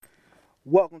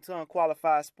Welcome to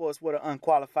Unqualified Sports, where the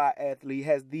unqualified athlete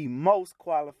has the most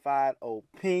qualified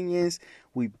opinions.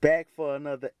 We back for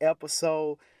another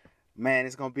episode. Man,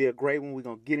 it's gonna be a great one. We're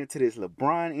gonna get into this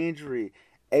LeBron injury,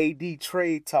 AD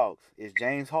trade talks. Is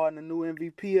James Harden the new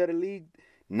MVP of the league?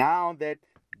 Now that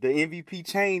the MVP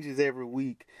changes every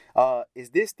week, is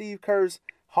this Steve Kerr's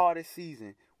hardest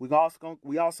season? We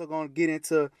also gonna get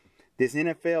into this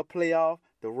NFL playoff,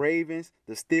 the Ravens,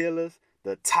 the Steelers,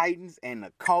 the Titans, and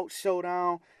the Colts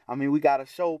showdown. I mean, we got a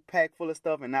show packed full of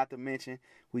stuff, and not to mention,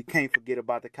 we can't forget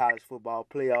about the college football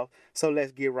playoff. So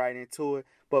let's get right into it.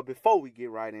 But before we get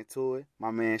right into it,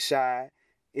 my man Shy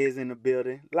is in the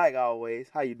building, like always.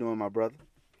 How you doing, my brother?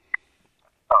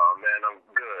 Oh man, I'm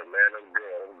good, man. I'm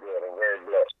very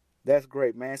blessed. That's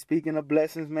great, man. Speaking of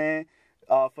blessings, man,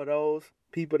 for those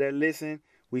people that listen,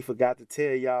 we forgot to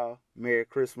tell y'all Merry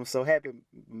Christmas. So happy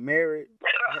Merry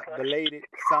belated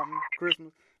something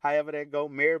Christmas, however that go.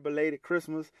 Merry belated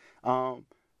Christmas.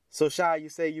 So Shy, you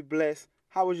say you blessed.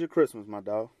 How was your Christmas, my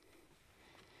dog?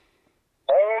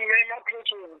 Oh man, my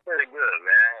Christmas was pretty good,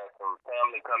 man. I had some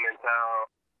family come in town.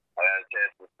 I had a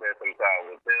chance to spend some time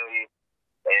with them,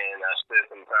 and I spent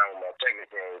some time with my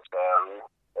secretary's family,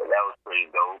 and that was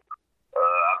pretty dope.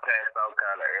 I passed out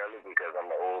kind of early because I'm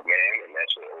an old man, and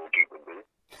that's what old people do.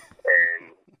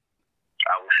 And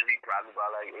I was asleep probably by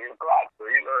like 8 o'clock, so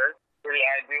that's pretty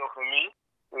ideal for me,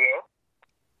 you know.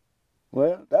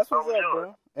 Well, that's How what's was up,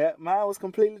 yours? bro. Mine was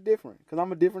completely different because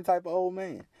I'm a different type of old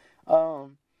man.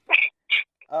 Um,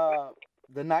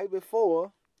 the night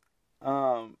before,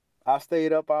 I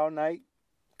stayed up all night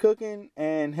cooking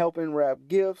and helping wrap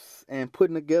gifts and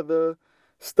putting together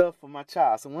stuff for my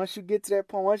child. So once you get to that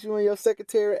point, once you and your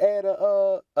secretary add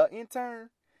a intern,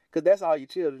 because that's all your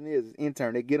children is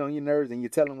intern. They get on your nerves and you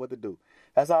tell them what to do.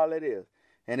 That's all it is.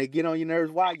 And they get on your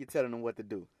nerves while you're telling them what to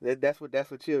do. That's what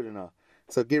children are.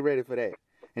 So get ready for that.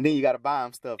 And then you got to buy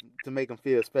them stuff to make them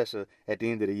feel special at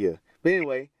the end of the year. But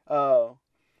anyway,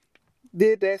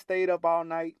 did that, stayed up all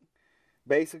night,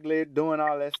 basically doing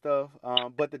all that stuff.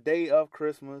 But the day of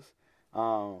Christmas,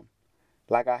 um,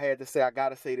 like I had to say, I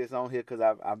gotta say this on here because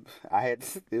I had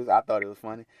to, I thought it was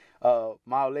funny.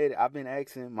 My old lady, I've been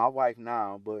asking my wife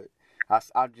now, but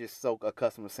I'm just so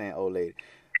accustomed to saying old lady.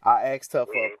 I asked her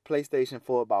for a PlayStation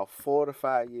 4 about 4 to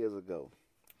 5 years ago,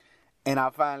 and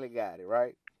I finally got it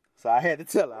right. So I had to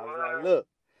tell her, I was like, look,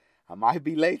 I might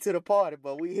be late to the party,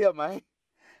 but we here, man.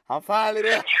 I'm finally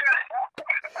there.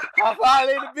 I'm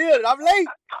finally in the building. I'm late,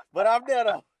 but I'm there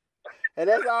though. And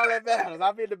that's all that matters.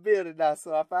 I'm in the building now.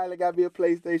 So I finally got me a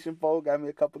PlayStation 4, got me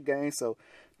a couple games. So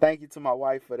thank you to my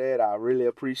wife for that. I really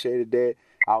appreciated that.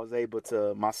 I was able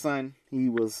to, my son, he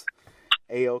was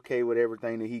A-okay with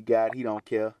everything that he got. He don't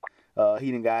care.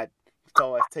 He done got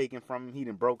toys taken from him. He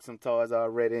done broke some toys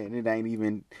already, and it ain't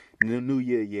even the new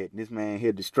year yet. This man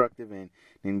here destructive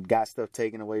and got stuff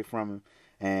taken away from him.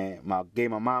 And gave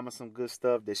my mama some good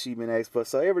stuff that she been asked for.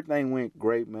 So everything went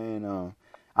great, man.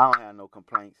 I don't have no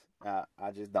complaints. I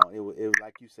just don't. It was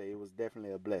like you say. It was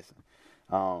definitely a blessing.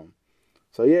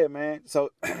 So yeah, man.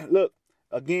 So look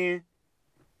again.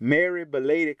 Merry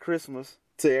belated Christmas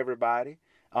to everybody.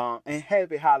 And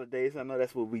happy holidays. I know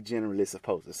that's what we generally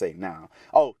supposed to say now.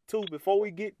 Oh, two, before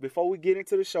we get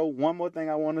into the show, one more thing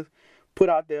I want to put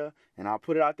out there, and I'll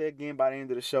put it out there again by the end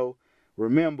of the show.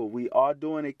 Remember, we are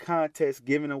doing a contest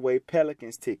giving away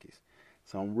Pelicans tickets.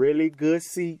 Some really good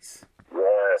seats, Yeah.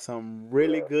 some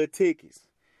really good tickets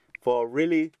for a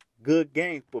really good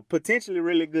game, but potentially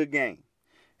really good game.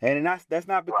 And that's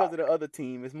not because of the other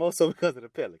team. It's more so because of the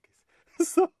Pelicans.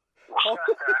 So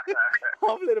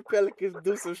hopefully the Pelicans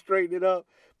do some straightening up.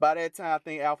 By that time, I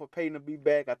think Alpha Payton will be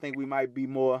back. I think we might be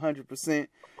more 100%,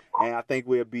 and I think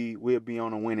we'll be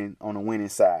on a winning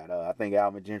side. I think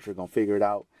Alvin Gentry gonna figure it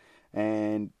out,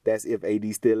 and that's if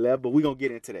AD still left. But we're gonna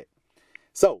get into that.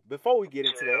 So before we get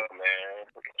into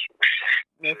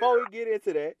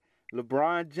that,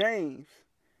 LeBron James,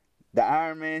 the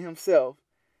Iron Man himself,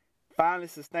 finally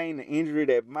sustained an injury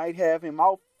that might have him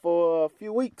out for a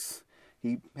few weeks.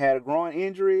 He had a groin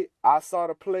injury. I saw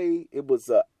the play. It was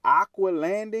a aqua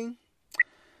landing.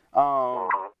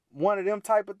 One of them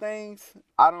type of things.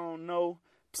 I don't know.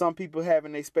 Some people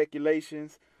having their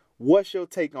speculations. What's your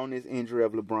take on this injury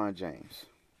of LeBron James?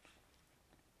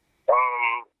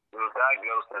 It was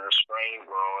diagnosed as a sprained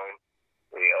groin.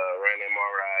 We ran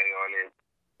MRI on it.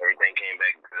 Everything came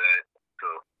back good. So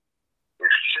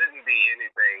it shouldn't be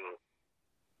anything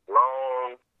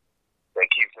long that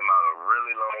keeps him out a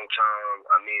really long time.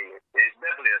 I mean, it's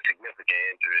definitely a significant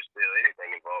injury. Still, anything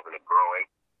involving a groin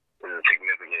is a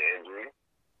significant injury.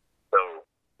 So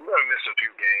we're gonna miss a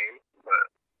few games, but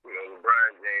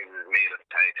LeBron James is made of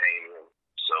titanium,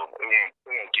 so it ain't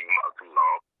keep him out too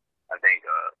long. I think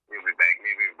he'll be back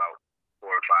maybe about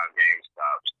 4 or 5 game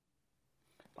stops.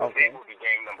 Okay. It will be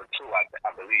game number 2,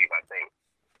 I believe. I think.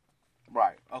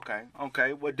 Right.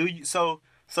 Okay. Well, do you so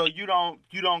you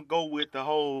don't go with the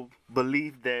whole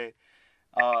belief that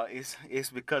it's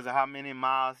because of how many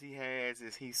miles he has.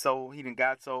 Is he done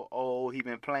got so old? He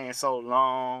been playing so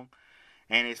long,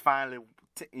 and it's finally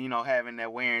having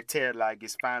that wear and tear. Like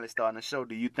it's finally starting to show.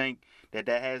 Do you think that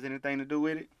has anything to do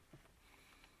with it?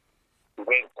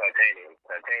 Titanium.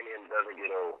 Titanium doesn't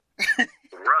get old.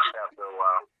 Rust after a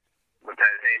while, but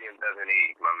titanium doesn't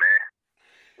age, my man.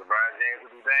 LeBron James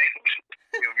will be back.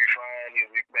 He'll be fine.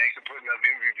 He'll be back to putting up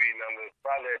MVP numbers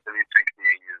probably after he's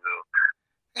 68 years old.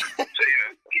 So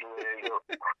yeah,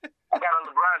 I got a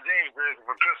LeBron James jersey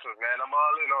for Christmas, man. I'm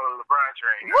all in on the LeBron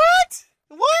train.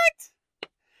 What?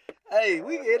 Hey,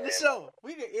 we in the show.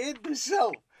 We in the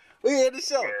show. Yeah,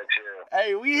 chill.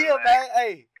 Hey, we here, man.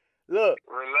 Hey, look.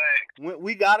 Relax.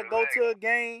 We gotta go to a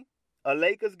game, a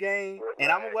Lakers game,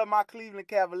 and I'm gonna wear my Cleveland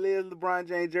Cavaliers LeBron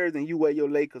James jersey, and you wear your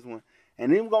Lakers one.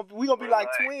 And then we gonna be like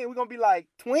twins. We're gonna be like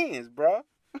twins, bro.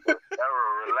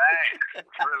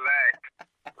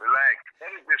 Relax.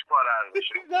 Edit this part out of the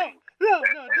show. No,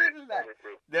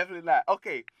 definitely not.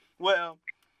 Okay, well,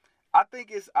 I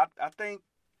think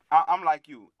I'm like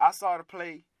you. I saw the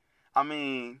play. I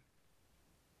mean,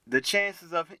 the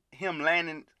chances of him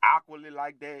landing awkwardly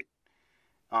like that,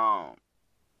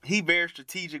 he very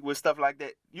strategic with stuff like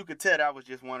that. You could tell that was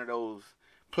just one of those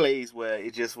plays where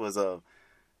it just was a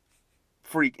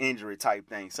freak injury type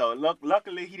thing. So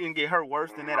luckily he didn't get hurt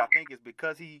worse than that. I think it's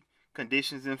because he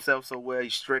conditions himself so well, he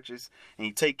stretches, and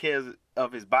he take care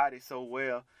of his body so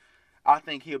well. I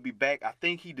think he'll be back. I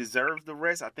think he deserves the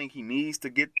rest. I think he needs to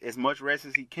get as much rest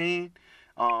as he can.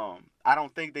 I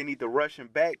don't think they need to rush him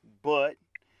back, but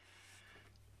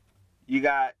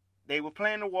they were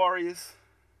playing the Warriors,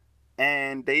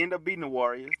 and they ended up beating the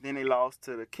Warriors. Then they lost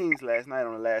to the Kings last night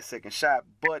on the last second shot,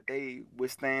 but they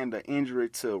withstand the injury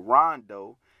to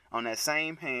Rondo on that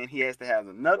same hand. He has to have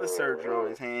another surgery on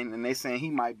his hand, and they're saying he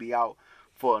might be out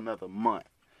for another month.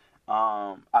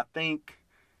 I think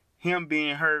him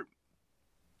being hurt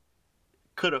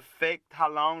could affect how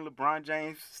long LeBron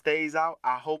James stays out.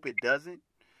 I hope it doesn't,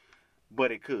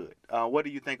 but it could. What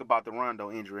do you think about the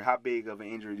Rondo injury? How big of an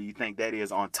injury do you think that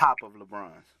is on top of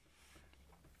LeBron's?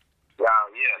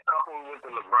 Yeah, coupled with the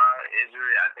LeBron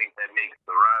injury, I think that makes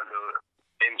the Rondo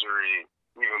injury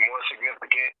even more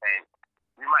significant, and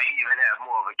you might even have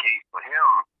more of a case for him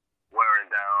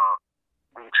wearing down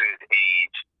due to his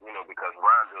age, because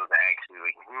Rondo is actually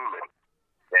a human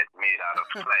that's made out of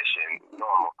flesh and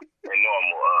normal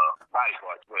body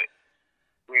parts. But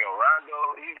Rondo,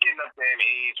 he's getting up there in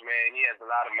age, man. He has a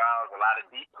lot of miles, a lot of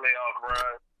deep playoff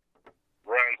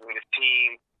runs with his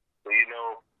team. So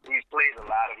he's played a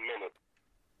lot of minutes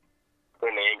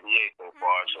in the NBA so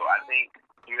far. So I think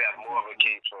you have more of a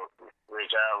case for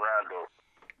Rajon Rondo.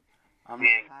 I'm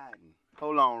not hiding.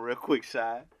 Hold on real quick,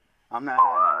 Shai. I'm not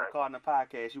hiding. I'm recording a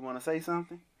podcast. You want to say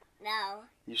something? No.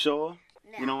 You sure?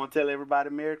 No. You don't want to tell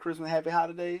everybody Merry Christmas, Happy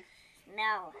Holidays?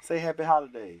 No. Say Happy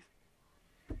Holidays.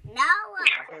 No.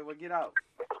 Okay, well, get out.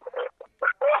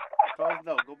 Close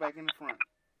the door. Go back in the front.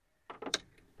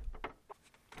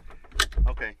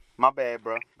 Okay, my bad,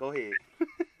 bro. Go ahead.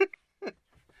 Where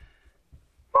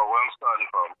I'm starting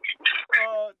from?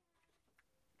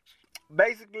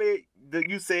 Basically,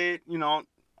 you said,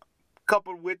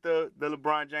 coupled with the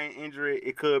LeBron James injury,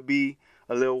 it could be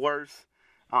a little worse.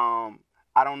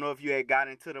 I don't know if you had got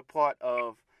into the part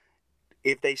of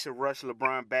if they should rush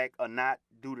LeBron back or not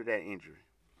due to that injury.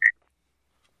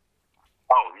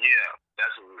 Oh, yeah.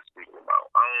 That's what we were speaking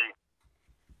about.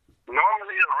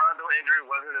 Normally, a Rondo injury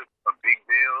wasn't a big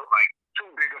deal, like too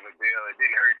big of a deal. It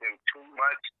didn't hurt them too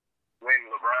much when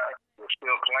LeBron was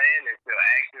still playing and still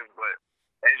active. But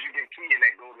as you can see in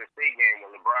that Golden State game,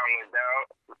 when LeBron went down,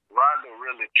 Rondo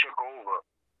really took over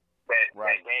that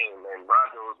game. And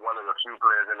Rondo is one of the few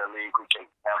players in the league who can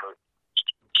have a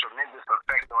tremendous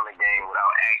effect on the game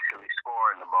without actually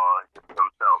scoring the ball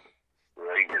himself.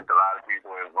 He gets a lot of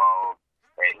people involved,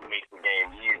 and he makes the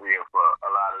game easier for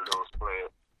a lot of those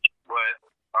players. But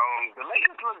the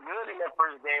Lakers looked good in that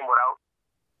first game without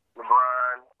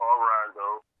LeBron or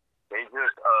Rondo. They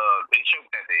just they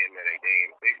choked at the end of that game.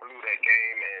 They blew that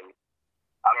game, and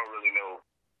I don't really know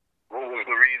what was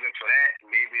the reason for that.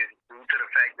 Maybe it's due to the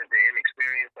fact that they're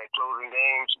inexperienced at closing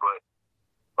games, but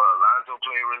Lonzo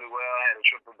played really well, had a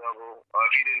triple-double.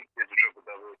 If he didn't get the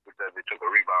triple-double, it's because they took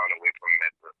a rebound away from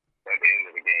him at the end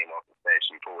of the game off the stat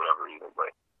sheet for whatever reason.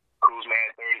 But Kuzma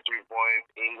had 33 points.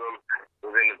 Ingram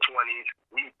was in the 20s.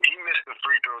 He missed the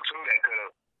free throw, too, that could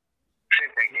have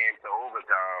sent that game to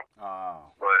time.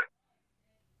 Oh. But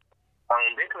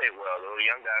they played well. The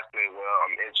young guys played well.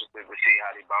 I'm interested to see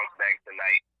how they bounce back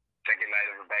tonight, second night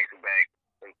of a back-to-back,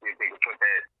 and see if they can put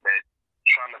that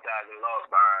traumatizing loss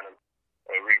behind them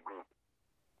and regroup.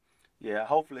 Yeah,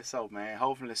 hopefully so, man.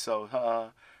 Hopefully so.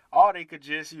 Or they could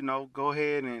just, go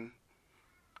ahead and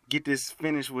get this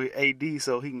finished with AD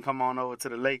so he can come on over to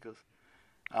the Lakers.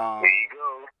 There you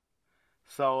go.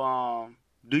 So,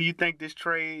 do you think this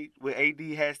trade with AD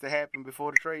has to happen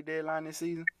before the trade deadline this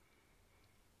season?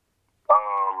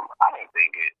 I don't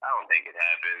think it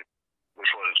happens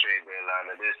before the trade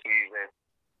deadline of this season.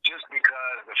 Just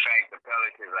because the fact the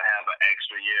Pelicans will have an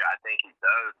extra year, I think he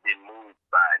does get moved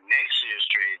by next year's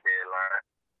trade deadline.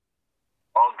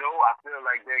 Although I feel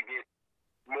like they get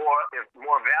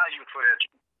more value for that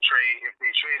trade if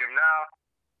they trade him now.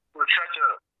 With such a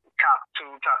top 2,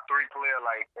 top 3 player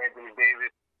like Anthony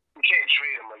Davis, you can't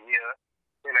trade him a year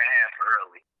and a half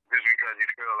early just because you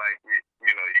feel like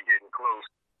you're getting close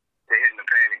to hitting the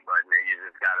panic button and you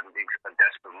just got to make a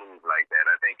desperate move like that.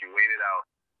 I think you wait it out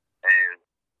and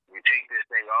you take this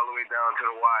thing all the way down to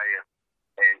the wire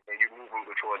and you move him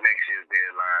before next year's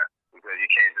deadline because you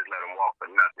can't just let him walk for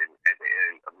nothing at the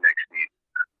end of next season.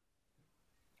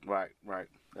 Right.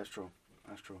 That's true.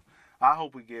 I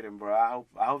hope we get him, bro.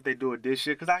 I hope they do it this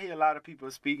year because I hear a lot of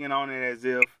people speaking on it as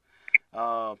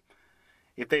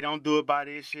if they don't do it by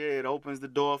this year, it opens the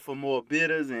door for more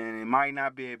bidders and it might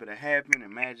not be able to happen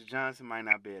and Magic Johnson might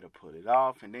not be able to put it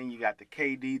off. And then you got the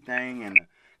KD thing and the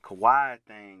Kawhi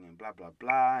thing and blah, blah,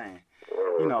 blah. And,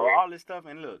 all this stuff.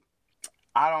 And look,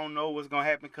 I don't know what's going to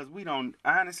happen because we don't,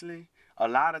 honestly, a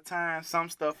lot of times some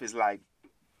stuff is like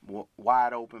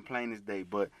wide open, plain as day.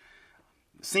 But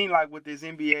it seems like with this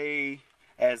NBA,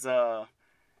 as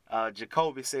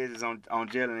Jacoby says is on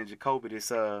Jalen and Jacoby,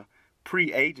 this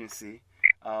pre-agency,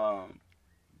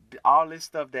 all this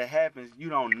stuff that happens, you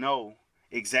don't know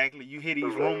exactly. You hear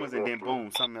these rumors and then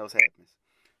boom, something else happens.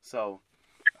 So,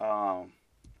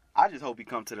 I just hope he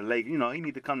come to the Lakers. He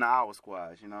need to come to our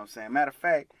squad. You know what I'm saying? Matter of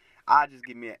fact, I just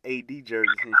give me an AD jersey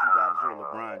since you got a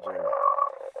LeBron jersey,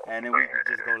 and then we can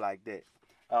just go like that.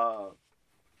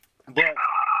 But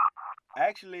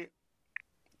actually,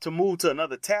 to move to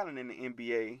another talent in the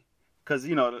NBA, because,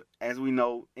 as we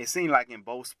know, it seems like in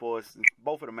both sports,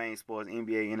 both of the main sports,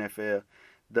 NBA, NFL,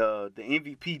 the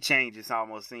MVP changes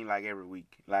almost seem like every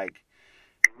week. Like,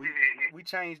 we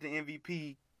change the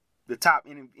MVP, the top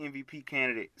MVP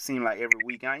candidate seem like every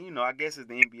week. And, I guess as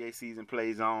the NBA season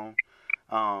plays on,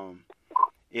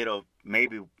 it'll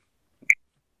maybe,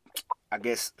 I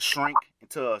guess, shrink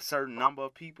into a certain number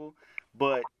of people.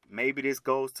 But maybe this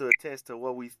goes to attest to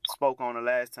what we spoke on the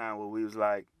last time where we was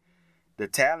like, the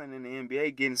talent in the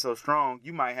NBA getting so strong,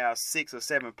 you might have 6 or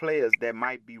 7 players that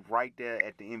might be right there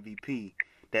at the MVP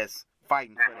that's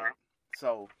fighting for that.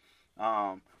 So,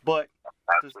 but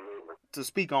to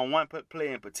speak on one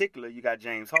player in particular, you got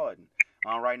James Harden.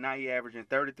 Right now, he's averaging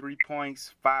 33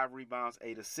 points, 5 rebounds,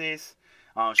 8 assists,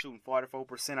 shooting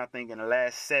 44%, I think, in the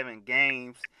last 7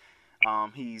 games.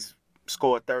 He's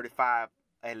scored 35,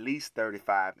 at least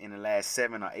 35 in the last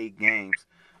 7 or 8 games.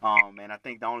 And I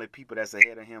think the only people that's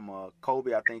ahead of him are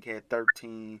Kobe, I think, had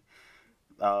 13.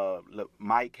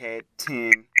 Mike had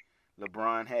 10.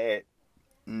 LeBron had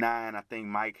 9. I think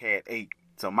Mike had 8.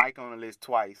 So Mike on the list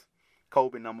twice.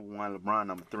 Kobe number 1, LeBron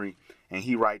number 3. And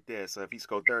he right there. So if he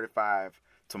scored 35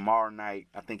 tomorrow night,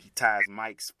 I think he ties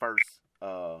Mike's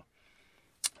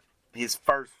his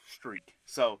first streak.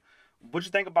 So what you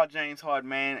think about James Harden,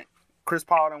 man? Chris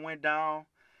Paul done went down.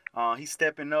 He's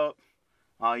stepping up.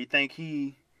 You think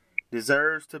he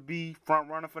deserves to be front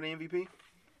runner for the MVP?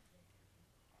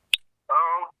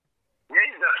 Yeah,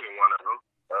 he's definitely one of them.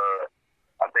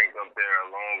 I think up there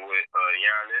along with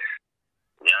Giannis.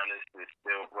 Giannis is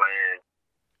still playing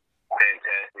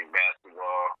fantastic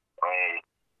basketball.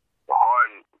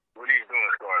 Harden, what he's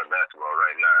doing scoring basketball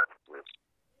right now is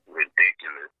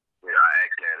ridiculous. I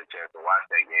actually had a chance to watch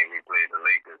that game. He played the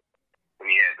Lakers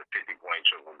when he had the 50-point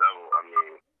triple-double. I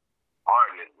mean,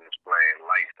 Harden is just playing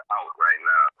lights out right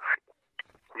now.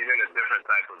 He's in a different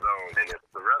type of zone, and if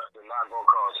the refs are not going to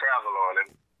call travel on him,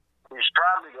 he's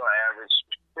probably going to average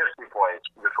 50 points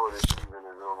before the season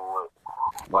is over with.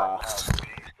 Wow.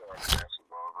 He's still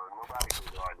basketball, but nobody can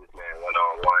guard this man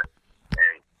one-on-one.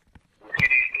 And you see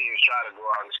these teams try to go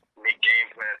out and make game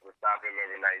plans to stop him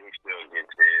every night, and he still gets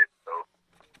his. So,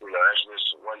 that's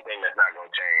just one thing that's not going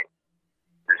to change.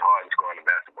 It's hard to score in the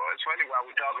basketball. It's funny while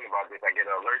we're talking about this, I get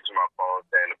an alert to my phone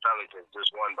saying the Pelicans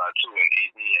just won by 2 and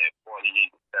AD had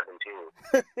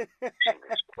 48-17.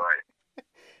 Jesus Christ.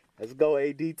 Let's go,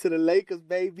 AD, to the Lakers,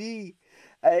 baby.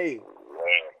 Hey.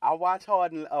 Man. I watched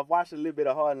Harden. I watched a little bit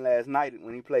of Harden last night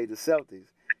when he played the Celtics.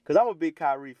 Cause I'm a big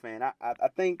Kyrie fan. I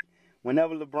think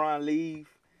whenever LeBron leave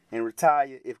and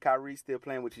retire, if Kyrie's still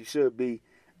playing, which he should be,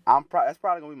 that's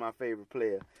probably gonna be my favorite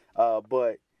player.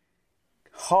 But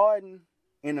Harden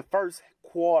in the first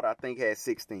quarter, I think had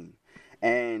 16,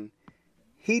 and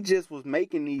he just was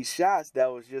making these shots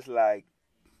that was just like,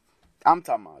 I'm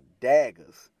talking about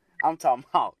daggers. I'm talking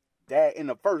about in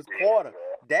the first quarter.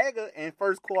 Dagger and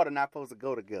first quarter not supposed to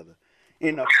go together.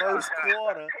 In the first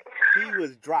quarter, he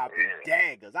was dropping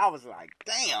daggers. I was like,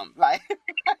 damn, like,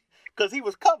 because he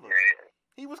was covered.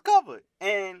 He was covered,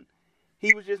 and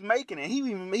he was just making it. He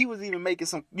was even making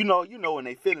some, you know when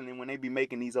they feeling it when they be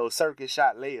making these old circus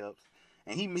shot layups.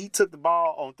 And he took the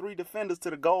ball on 3 defenders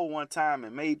to the goal one time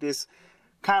and made this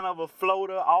kind of a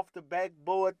floater off the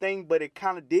backboard thing, but it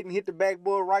kind of didn't hit the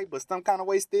backboard right, but some kind of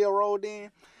way still rolled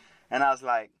in. And I was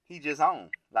like, he just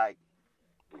on. Like,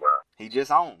 he just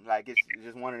on. Like, it's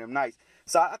just one of them nights.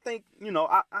 So I think,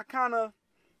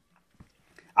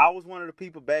 I was one of the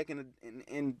people back in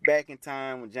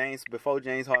time when before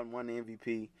James Harden won the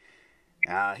MVP.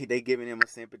 They giving him a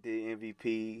sympathy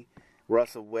MVP.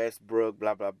 Russell Westbrook,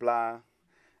 blah blah blah.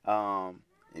 And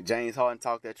James Harden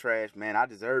talked that trash. Man, I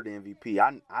deserve the MVP.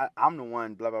 I'm the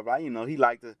one. Blah blah blah. He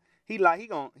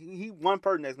one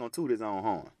person that's gonna toot his own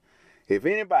horn. If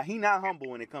anybody, he not humble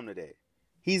when it come to that.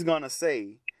 He's gonna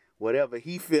say whatever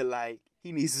he feel like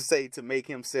he needs to say to make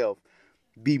himself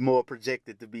be more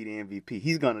projected to be the MVP.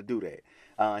 He's gonna do that.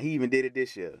 He even did it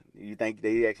this year. You think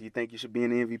you should be in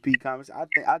the MVP conversation?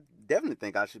 I definitely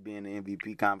think I should be in the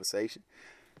MVP conversation.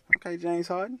 Okay, James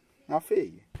Harden, I feel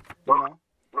you. LeBron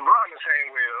the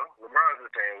same way. LeBron's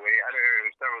the same way. I done heard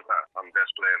him several times. I'm the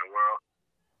best player in the world.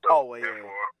 So,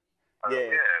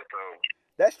 so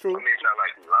that's true. I mean, it's not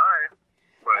like he's lying,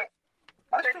 but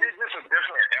I think it's just a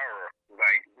different era.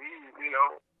 Like,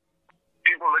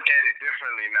 people look at it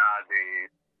differently nowadays.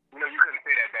 You couldn't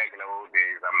say that back in the old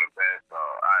days. I'm the best.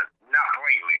 Not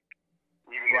greatly.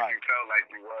 Even if you felt like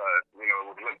you was, it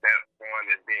was looked at on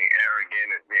as being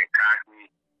arrogant, as being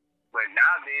cocky. But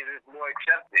nowadays, it's more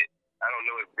accepted. I don't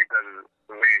know if it's because of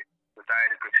the way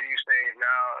society perceives things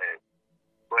now.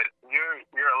 But you're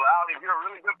allowed, if you're a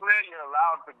really good player, you're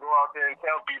allowed to go out there and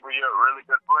tell people you're a really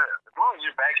good player. As long as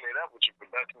you're backing it up with your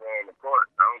production on the court,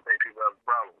 I don't think people have a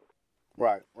problem with it.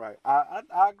 Right.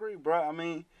 I agree, bro. I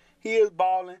mean, he is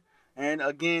balling. And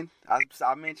again, I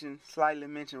slightly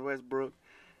mentioned Westbrook.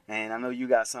 And I know you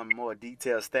got some more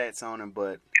detailed stats on him,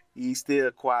 but he's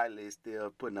still quietly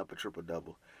putting up a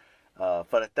triple-double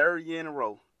for the third year in a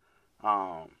row.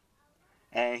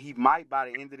 And he might, by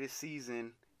the end of this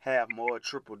season, have more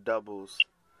triple-doubles.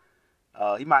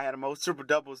 He might have the most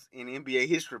triple-doubles in NBA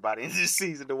history by the end of the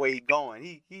season, the way he's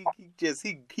going. He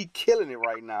killing it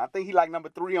right now. I think he like number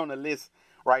 3 on the list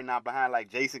right now behind like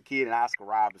Jason Kidd and Oscar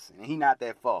Robertson. And he not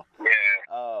that far.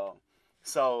 Yeah.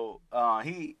 So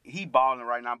he balling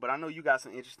right now. But I know you got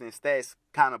some interesting stats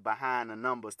kind of behind the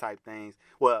numbers type things.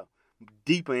 Well,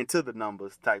 deeper into the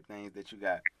numbers type things that you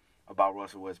got about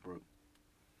Russell Westbrook.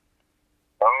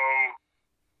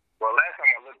 Well, last time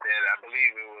I looked at it, I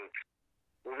believe it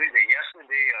was either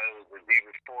yesterday or it was the day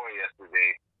before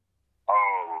yesterday.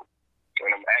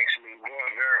 And I'm actually going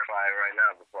to verify it right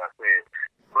now before I say it.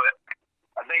 But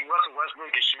I think Russell Westbrook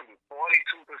is shooting 42%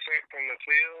 from the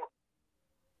field.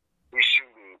 He's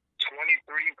shooting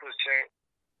 23%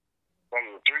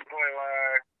 from the three-point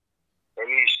line. And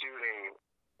he's shooting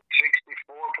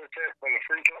 64% from the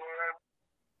free throw line.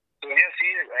 So, yes, he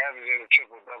is averaging a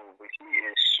triple-double, but he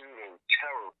is shooting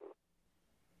terrible.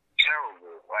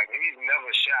 Terrible. Like, he's never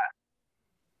shot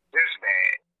this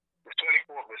bad. It's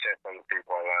 24% from the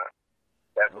three-point line.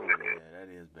 That's what it is. Yeah, that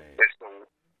is bad. It's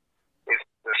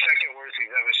the second worst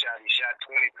he's ever shot. He shot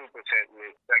 22% in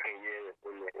his second year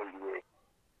in the NBA.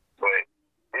 But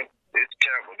it's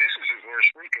terrible. This is his worst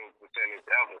free throw percentage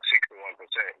ever, 61%.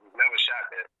 He's never shot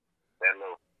that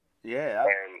low. Yeah,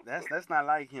 that's not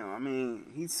like him. I mean,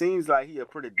 he seems like he a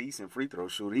pretty decent free throw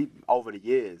shooter. Over the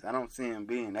years, I don't see him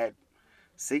being that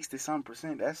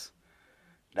 60-something%.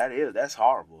 That's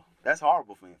horrible. That's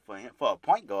horrible for him. For a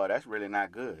point guard, that's really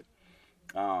not good.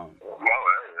 No,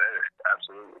 that is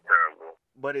absolutely terrible.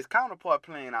 But his counterpart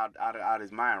playing out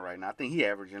his mind right now. I think he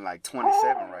averaging like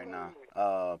 27 right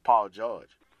now. Paul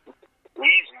George.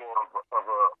 He's more of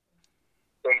a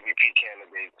MVP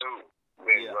candidate too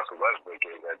than Russell Westbrook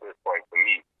is at this point for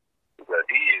me, because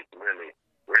he is really,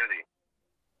 really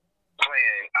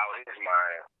playing out his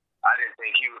mind. I didn't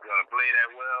think he was going to play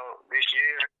that well this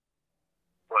year,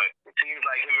 but it seems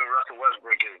like him and Russell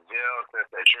Westbrook is gelled since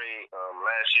that trade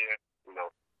last year.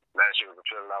 Last year was a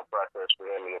filling out process for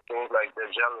him, and it seems like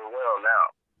they're gelling well now.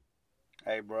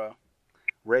 Hey, bro.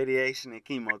 Radiation and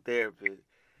chemotherapy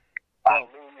I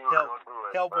help knew you was help gonna do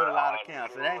it, help bro. with a lot of I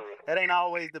cancer. knew it. That ain't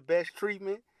always the best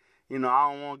treatment. You know,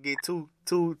 I don't want to get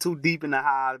too deep into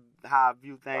how I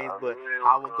view things, I but knew you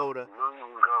I was would go to gonna, knew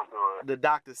you was gonna do it. the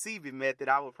Dr. Seavey method.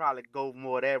 I would probably go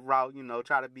more that route. You know,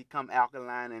 try to become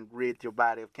alkaline and rid your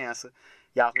body of cancer.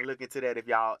 Y'all can look into that if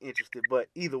y'all interested. But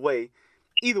either way,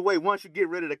 once you get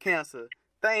rid of the cancer,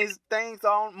 things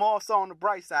on more so on the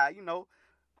bright side. You know,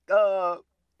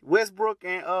 Westbrook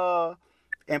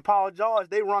and Paul George,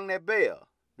 they rung that bell.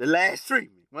 The last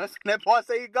treatment. Once that boy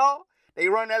say he go, they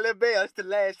rung that little bell. It's the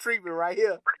last treatment right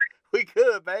here. We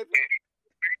good, baby.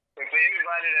 And for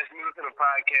anybody that's new to the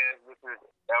podcast, this is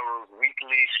Errol's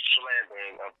weekly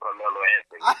slandering of Carmelo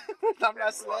Anthony. I'm not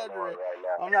That's going on slandering. right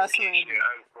now. I'm not In case slandering. you're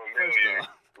unfamiliar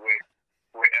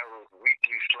with Errol's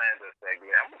weekly slander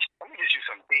segment, I'm gonna get you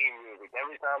some theme music.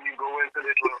 Every time you go into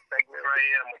this little segment right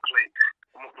here, I'm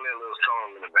gonna play a little song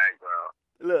in the background.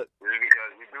 Look. Just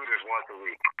because we do this once a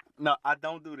week. No, I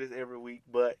don't do this every week,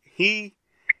 but we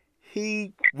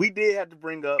did have to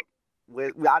bring up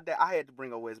I had to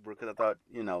bring up Westbrook because I thought,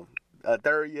 you know, a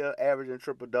third year averaging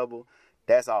triple-double,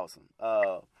 that's awesome.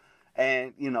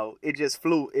 And, you know, it just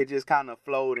kind of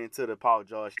flowed into the Paul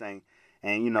George thing.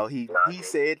 And, you know, he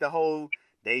said the whole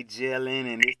they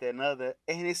gelling and this, that, and other.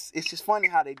 And it's just funny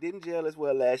how they didn't gel as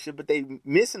well last year, but they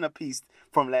missing a piece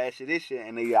from last year this year.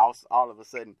 And they all of a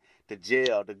sudden,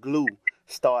 the glue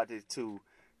started to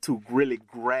really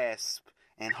grasp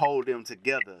and hold them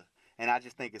together. And I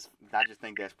just think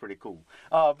that's pretty cool.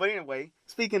 But anyway,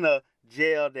 speaking of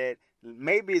gel that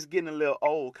maybe it's getting a little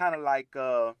old, kind of like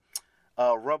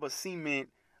rubber cement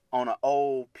on an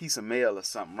old piece of mail or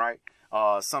something, right?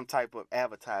 Some type of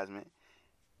advertisement.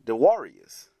 The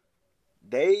Warriors,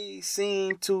 they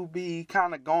seem to be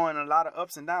kind of going a lot of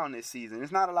ups and downs this season.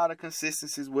 There's not a lot of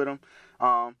consistencies with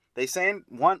them. They saying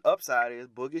one upside is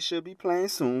Boogie should be playing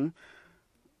soon,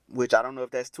 which I don't know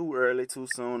if that's too early, too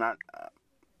soon.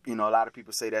 You know, a lot of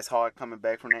people say that's hard coming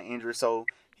back from that injury. So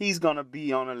he's going to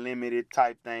be on a limited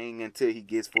type thing until he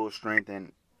gets full strength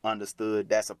and understood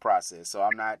that's a process. So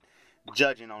I'm not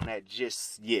judging on that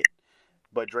just yet.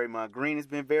 But Draymond Green has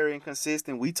been very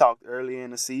inconsistent. We talked earlier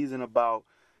in the season about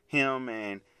him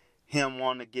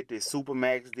wanting to get this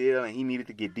Supermax deal, and he needed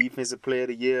to get Defensive Player of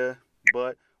the Year.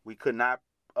 But we could not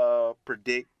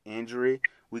predict injury.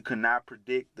 We could not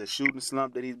predict the shooting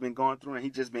slump that he's been going through, and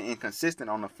he's just been inconsistent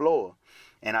on the floor.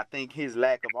 And I think his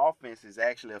lack of offense is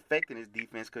actually affecting his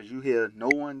defense because you hear no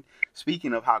one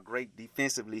speaking of how great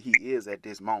defensively he is at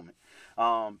this moment.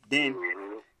 Then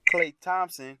Klay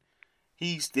Thompson,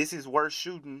 this is his worst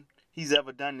shooting he's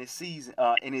ever done this season,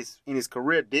 in his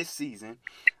career this season.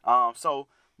 So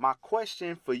my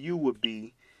question for you would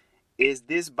be, is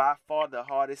this by far the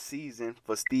hardest season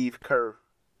for Steve Kerr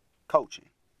coaching?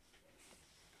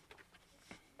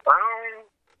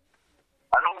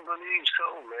 I don't believe so,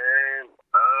 man.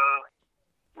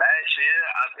 Last year,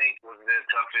 I think, was their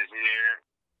toughest year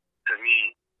to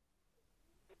me.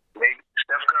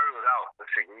 Steph Curry was out a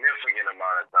significant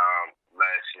amount of time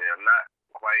last year. I'm not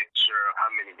quite sure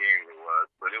how many games it was,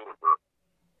 but it was a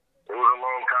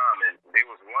long time, and they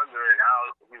was wondering how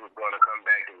he was going to come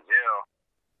back in jail.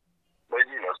 But,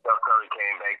 you know, Steph Curry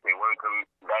came back. They worked him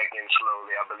back in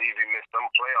slowly. I believe he missed some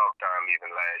playoff time even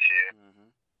last year. Mm-hmm.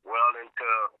 Well into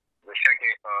the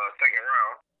second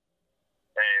round.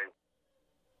 And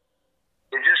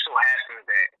it just so happens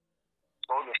that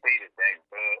Golden State is that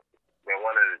good. They're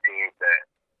one of the teams that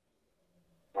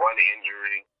one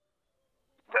injury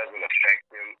doesn't affect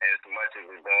them as much as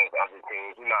it does other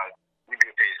teams. You know, you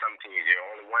can say some teams, you're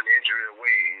only one injury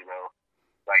away, you know.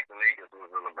 Like the Lakers was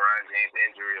a LeBron James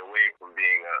injury away from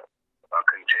being a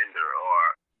contender, or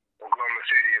Oklahoma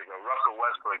City is a Russell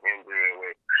Westbrook injury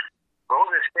away.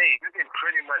 Golden State, you can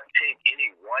pretty much take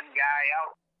any one guy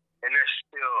out, and they're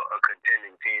still a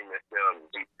contending team. They're still a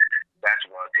deep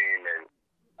basketball team, and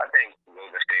I think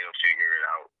Golden State will figure it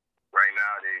out. Right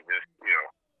now, they just, you know,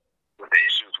 with the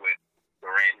issues with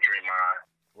Durant and Draymond,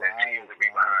 that seems to be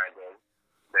behind them.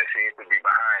 That seems to be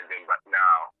behind them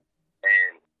now,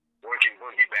 and working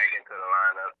Boogie back into the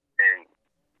lineup, and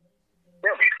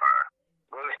they'll be fine.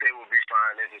 Golden State will be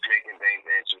fine. They're just making things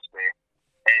interesting.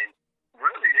 And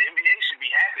really, the NBA should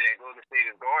be happy that Golden State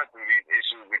is going through these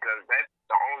issues, because that's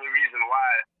the only reason why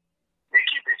they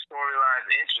keep their storylines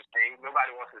interesting. Nobody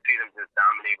wants to see them just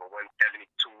dominate or win 72,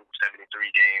 73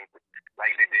 games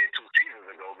like they did 2 seasons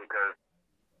ago, because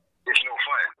it's no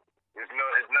fun. It's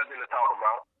nothing to talk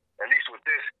about. At least with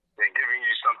this, they're giving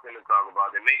you something to talk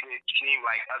about. They're making it seem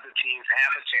like other teams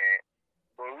have a chance.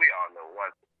 But we all know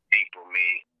once April,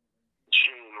 May,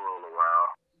 June roll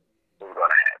around, it's going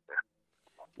to happen.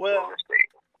 Well, Golden State.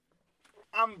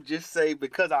 I'm just say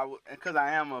because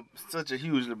I am such a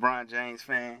huge LeBron James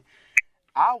fan.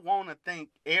 I want to think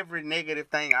every negative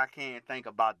thing I can think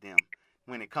about them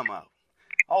when it come out.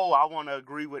 Oh, I want to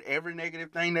agree with every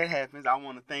negative thing that happens. I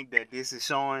want to think that this is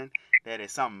showing that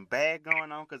there's something bad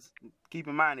going on. Because keep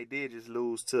in mind, they did just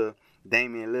lose to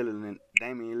Damian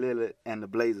Lillard and the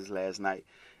Blazers last night.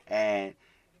 And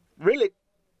really,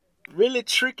 really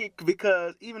tricky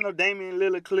because even though Damian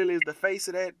Lillard clearly is the face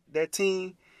of that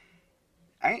team,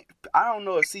 I don't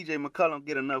know if C.J. McCollum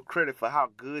get enough credit for how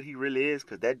good he really is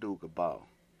because that dude could ball.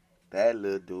 That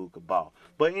little dude could ball.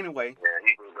 But anyway. Yeah,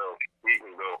 he can go. He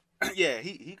can go. Yeah,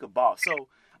 he could ball. So,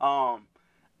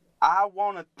 I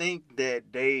want to think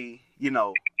that they,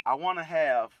 I want to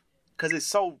have, because it's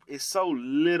so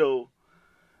little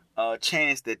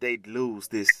chance that they lose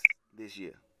this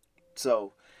year.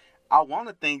 So, I want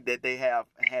to think that they having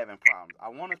problems. I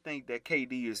want to think that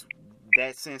KD is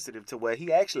that sensitive to where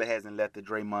he actually hasn't let the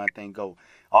Draymond thing go.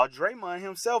 Or Draymond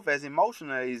himself, as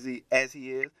emotional as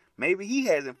he is, maybe he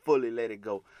hasn't fully let it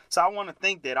go. So I want to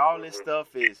think that all this stuff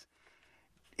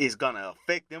is gonna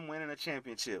affect them winning a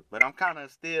championship. But I'm kind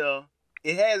of still.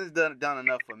 It hasn't done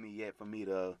enough for me yet for me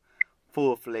to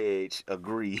full-fledged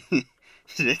agree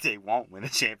that they won't win a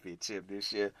championship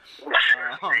this year.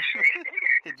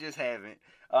 It just haven't.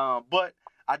 But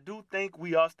I do think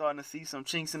we are starting to see some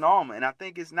chinks in the armor, and I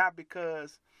think it's not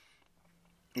because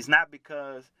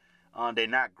they're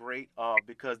not great or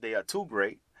because they are too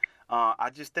great.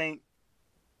 I just think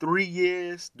 3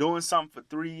 years, doing something for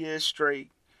 3 years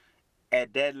straight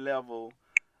at that level,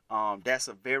 that's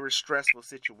a very stressful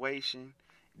situation.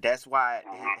 That's why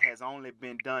it has only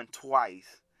been done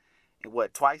twice.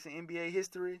 Twice in NBA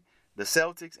history? The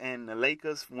Celtics and the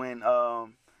Lakers when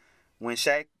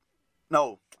Shaq.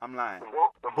 No, I'm lying.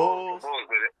 The Bulls did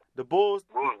it. The Bulls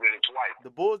did it twice. The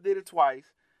Bulls did it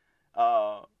twice.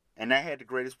 And that had the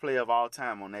greatest player of all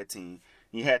time on that team.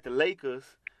 You had the Lakers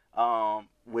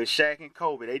with Shaq and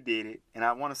Kobe. They did it. And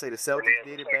I want to say the Celtics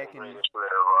did it back in. Greatest player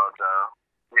of all time.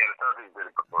 Yeah, the Celtics did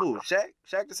it before. Who? Shaq?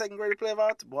 Shaq the second greatest player of all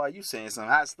time? Boy, you saying some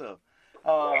hot stuff.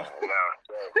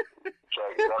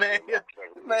 Man,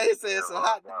 he said some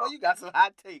hot. Boy, you got some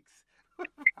hot takes.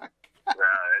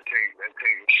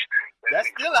 That's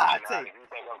still a hot take. You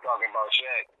think I'm talking about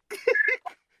Shaq?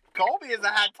 Kobe is a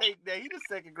hot take there. He's the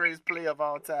second greatest player of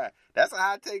all time. That's a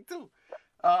hot take too.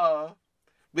 But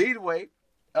either way,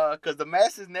 because the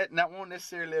masses won't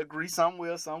necessarily agree. Some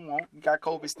will, some won't. You got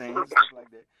Kobe stands and stuff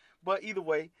like that. But either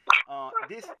way,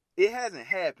 it hasn't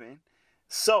happened.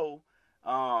 So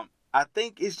I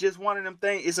think it's just one of them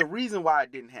things. It's a reason why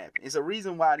it didn't happen. It's a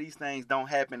reason why these things don't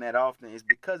happen that often. It's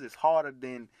because it's harder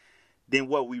than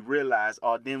what we realize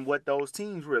or than what those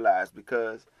teams realize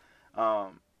because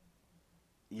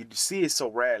you see it so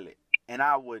rarely. And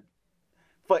I would,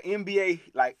 for NBA,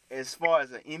 like as far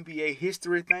as an NBA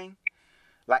history thing,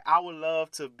 like I would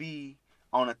love to be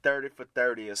on a 30 for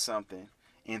 30 or something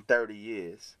in 30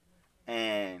 years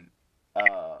and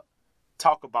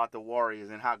talk about the Warriors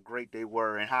and how great they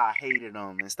were and how I hated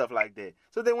them and stuff like that.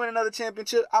 So if they win another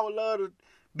championship, I would love to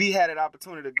had an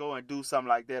opportunity to go and do something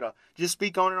like that or just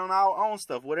speak on it on our own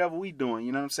stuff, whatever we doing,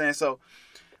 you know what I'm saying? So,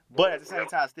 but at the same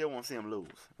time, I still won't see them lose.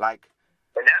 Like,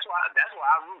 and that's why I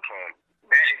root for him.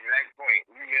 That exact point,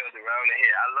 you nailed it around the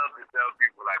head. I love to tell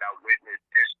people like I witnessed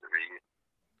history.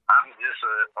 I'm just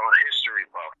a history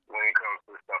buff when it comes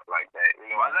to stuff like that.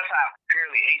 You know, unless I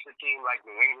purely hate the team like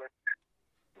New England,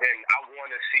 then I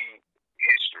want to see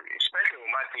history, especially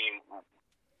when my team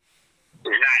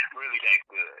is not really that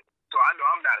good. So I know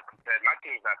I'm not a competitor. My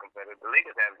team's not competitive. The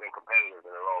Lakers haven't been competitive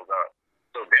in a long time.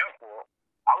 So therefore,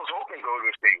 I was hoping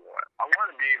Golden State won. I want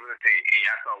to be able to say, hey,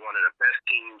 I saw one of the best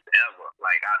teams ever.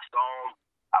 Like, I saw them.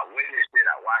 I witnessed it.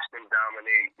 I watched them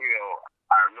dominate. You know,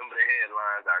 I remember the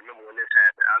headlines. I remember when this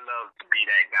happened. I love to be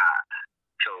that guy.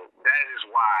 So that is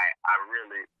why I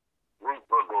really root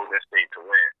for Golden State to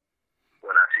win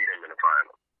when I see them in the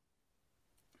finals.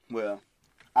 Well,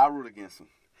 I root against them.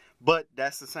 But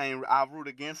that's the same. I root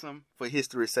against them for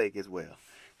history's sake as well.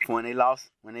 When they lost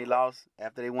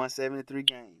after they won 73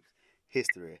 games,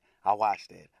 history. I watched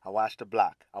that. I watched the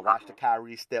block. I watched the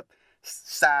Kyrie step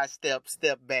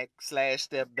back,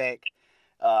 step back.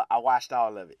 I watched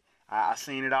all of it. I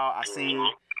seen it all.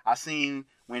 I seen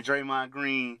when Draymond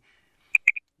Green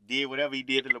did whatever he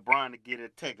did to LeBron to get a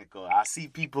technical. I see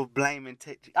people blaming.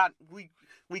 We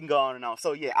can go on and on.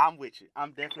 So yeah, I'm with you.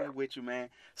 I'm definitely with you, man.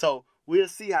 So we'll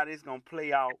see how this gonna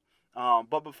play out.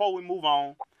 But before we move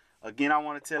on, again, I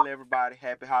want to tell everybody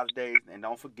happy holidays, and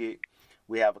don't forget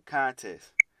we have a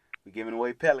contest. We're giving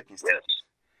away Pelicans tickets.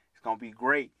 It's gonna be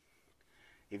great.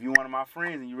 If you're one of my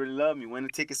friends and you really love me, win the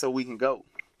tickets so we can go.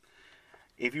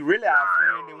 If you really our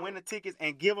friend, then win the tickets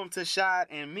and give them to Shad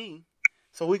and me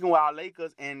so we can wear our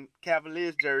Lakers and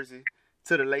Cavaliers jersey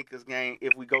to the Lakers game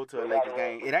if we go to a Lakers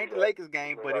game. It ain't the Lakers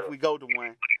game, but if we go to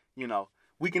one, you know,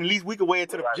 we can wear it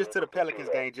to the Pelicans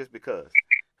game just because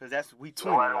that's we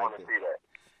twinning like that.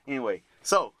 Anyway,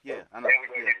 so yeah, I know.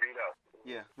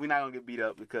 Yeah, we're not gonna get beat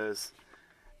up because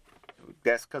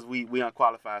we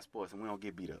unqualified sports and we don't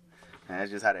get beat up. And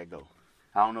that's just how that go.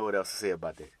 I don't know what else to say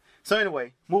about that. So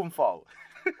anyway, moving forward.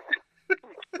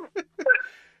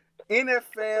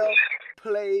 NFL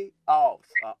playoffs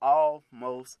are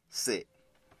almost set.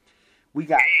 We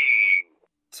got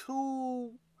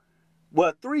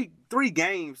three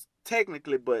games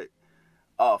technically, but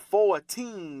 4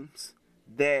 teams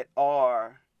that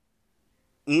are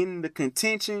in the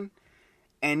contention,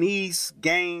 and these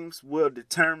games will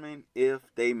determine if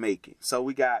they make it. So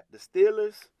we got the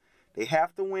Steelers. They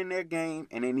have to win their game,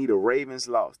 and they need a Ravens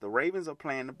loss. The Ravens are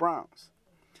playing the Browns.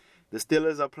 The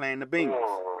Steelers are playing the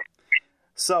Bengals.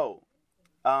 So,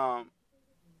 the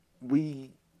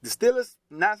Steelers,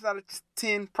 9 out of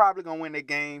 10, probably going to win their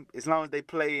game as long as they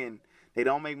play and they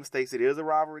don't make mistakes. It is a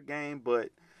rivalry game, but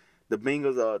the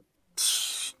Bengals are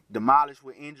demolished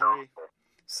with injury.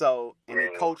 So, and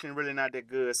their coaching really not that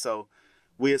good. So,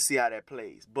 we'll see how that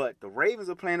plays. But the Ravens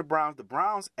are playing the Browns. The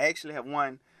Browns actually have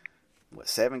won,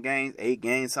 7 games, 8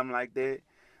 games, something like that.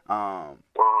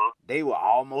 They were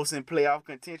almost in playoff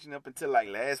contention up until like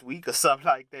last week or something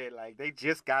like that. Like they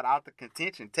just got out the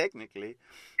contention technically,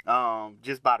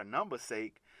 just by the numbers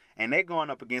sake. And they're going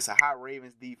up against a hot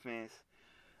Ravens defense.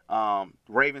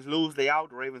 Ravens lose, they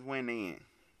out. The Ravens win, they in.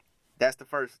 That's the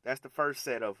first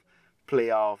set of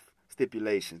playoff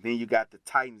stipulations. Then you got the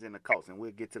Titans and the Colts, and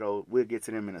we'll get to those. We'll get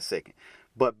to them in a second.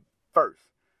 But first,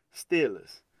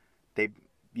 Steelers.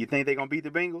 You think they're gonna beat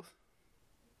the Bengals?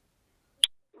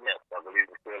 Yes, I believe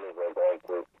the Steelers are going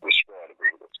to destroy the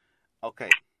Bengals. Okay.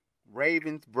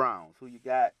 Ravens, Browns. Who you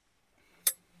got?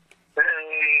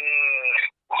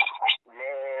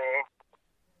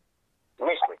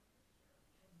 Listen,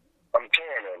 I'm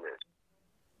torn on this.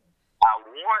 I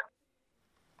want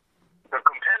the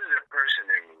competitive person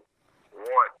in me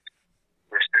wants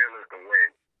the Steelers to win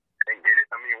and get it.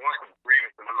 I mean, wants the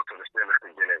Ravens to lose to the Steelers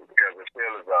to get it because the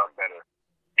Steelers are a better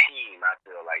team, I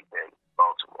feel like, than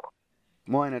Baltimore.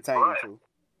 More entertaining, too.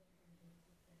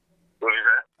 What is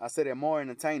that? I said they're more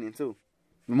entertaining, too.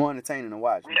 More entertaining to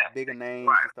watch. Yeah. Bigger names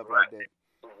and stuff like that.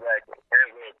 Exactly. And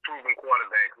with a proven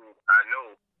quarterback who I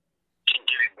know can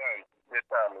get it done this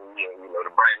time of the year. You know,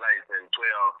 the bright lights and 12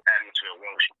 atmosphere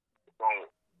won't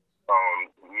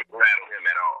rattle him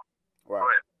at all. Right.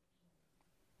 But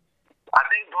I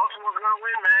think Baltimore's going to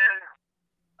win, man.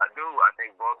 I do. I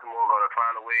think Baltimore going to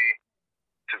find a way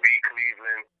to beat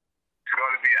Cleveland.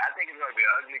 I think it's going to be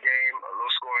an ugly game, a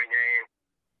low-scoring game.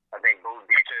 I think both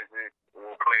defenses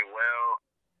will play well.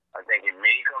 I think it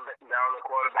may come down to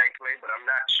quarterback play, but I'm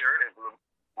not sure if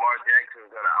Lamar Jackson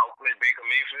is going to outplay Baker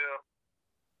Mayfield.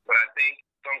 But I think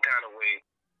some kind of way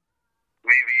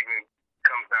maybe even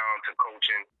comes down to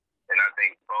coaching, and I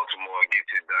think Baltimore gets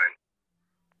it done.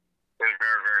 It's a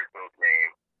very, very close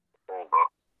game over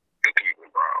the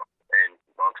Cleveland Browns. And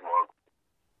Baltimore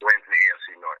wins the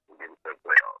AFC North and gets the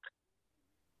playoffs.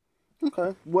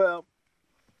 Okay. Well,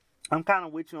 I'm kind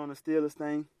of with you on the Steelers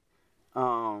thing.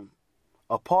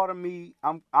 A part of me,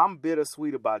 I'm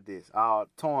bittersweet about this.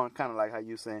 Torn, kind of like how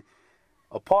you saying.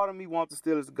 A part of me wants the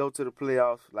Steelers to go to the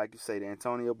playoffs, like you say, the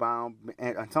Antonio Brown,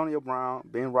 Ben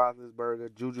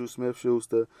Roethlisberger, Juju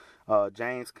Smith-Schuster,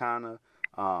 James Conner,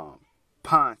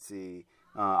 Ponce,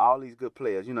 all these good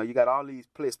players. You know, you got all these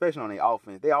players, especially on their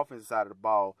offense. Their offensive side of the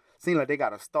ball seems like they got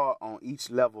to start on each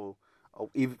level,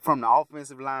 even from the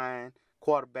offensive line,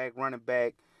 quarterback, running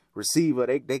back, receiver.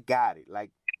 They got it.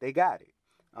 Like they got it.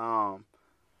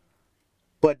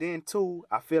 But then too,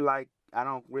 I feel like I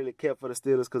don't really care for the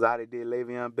Steelers because how they did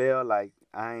Le'Veon Bell. Like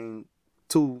I ain't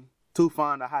too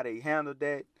fond of how they handled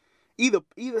that.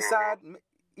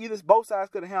 Both sides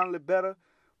could have handled it better,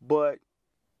 but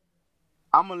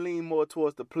I'm gonna lean more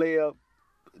towards the player,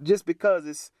 just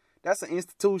because that's an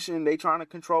institution. They trying to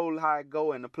control how it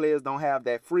go, and the players don't have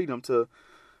that freedom to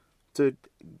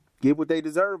get what they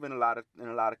deserve in a lot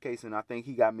of cases. And I think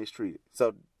he got mistreated.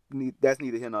 So that's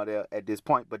neither here nor there at this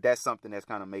point, but that's something that's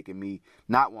kind of making me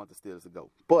not want the Steelers to go.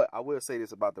 But I will say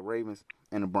this about the Ravens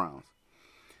and the Browns.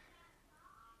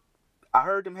 I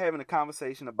heard them having a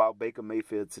conversation about Baker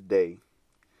Mayfield today.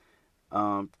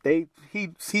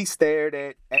 He stared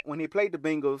at when he played the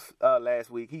Bengals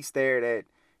last week. He stared at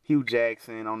Hugh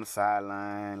Jackson on the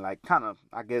sideline, like kind of,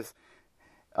 I guess,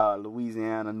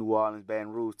 Louisiana, New Orleans,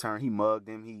 Baton Rouge turn. He mugged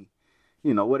him. He,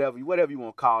 whatever you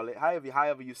want to call it.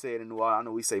 However you say it in New Orleans. I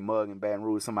know we say mug in Baton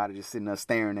Rouge. Somebody just sitting there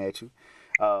staring at you.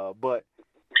 But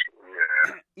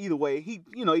either way, he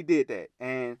did that.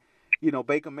 And,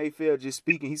 Baker Mayfield just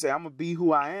speaking, he said, I'm going to be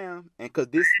who I am. And because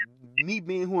me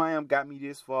being who I am got me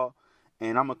this far.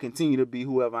 And I'm going to continue to be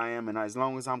whoever I am. And as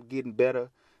long as I'm getting better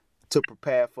to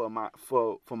prepare for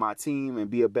my team and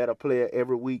be a better player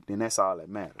every week, then that's all that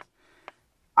matters.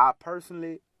 I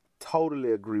personally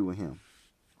totally agree with him.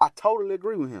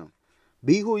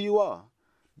 Be who you are.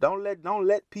 Don't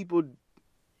let people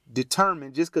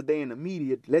determine just because they're in the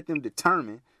media. Let them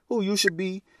determine who you should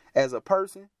be as a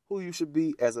person, who you should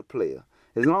be as a player.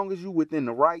 As long as you're within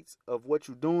the rights of what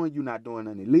you're doing, you're not doing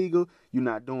nothing illegal. You're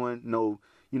not doing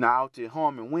you're not out there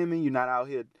harming women. You're not out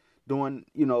here doing,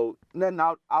 nothing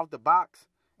out the box.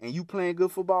 And you playing good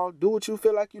football, do what you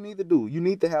feel like you need to do. You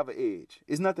need to have an edge.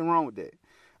 There's nothing wrong with that.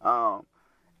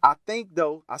 I think,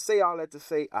 though, I say all that to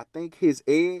say, I think his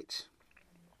edge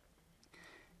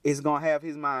is going to have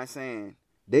his mind saying,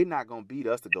 they're not going to beat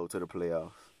us to go to the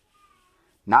playoffs.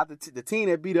 Not the team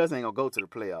that beat us ain't going to go to the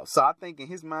playoffs. So I think in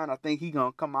his mind, I think he's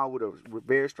going to come out with a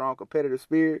very strong competitive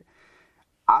spirit.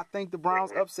 I think the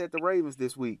Browns upset the Ravens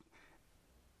this week.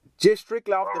 Just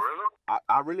strictly off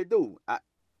I really do. I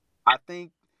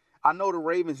think, I know the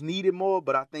Ravens needed more,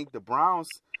 but I think the Browns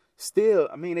still,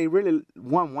 they really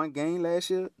won 1 game last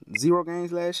year, 0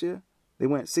 games last year. They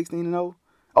went 16-0,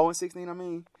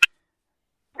 0-16.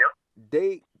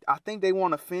 Yep. I think they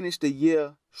want to finish the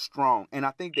year strong, and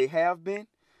I think they have been.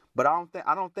 But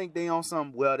I don't think they on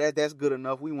some. Well, that's good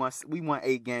enough. We won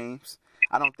 8 games.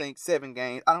 I don't think 7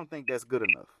 games. I don't think that's good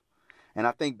enough. And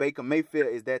I think Baker Mayfield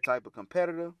is that type of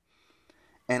competitor.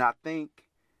 And I think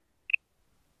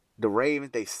the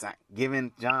Ravens, they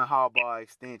giving John Harbaugh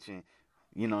extension,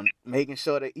 making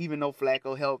sure that even though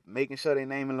Flacco helped, making sure they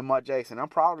naming Lamar Jackson. I'm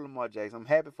proud of Lamar Jackson. I'm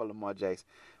happy for Lamar Jackson.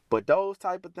 But those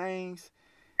type of things,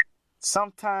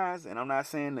 sometimes, and I'm not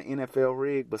saying the NFL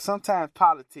rigged, but sometimes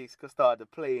politics could start to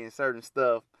play in certain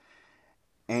stuff.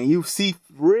 And you see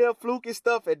real fluky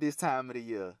stuff at this time of the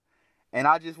year. And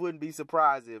I just wouldn't be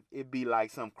surprised if it be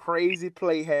like some crazy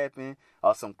play happen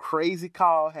or some crazy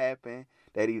call happen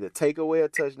that either take away a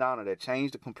touchdown or that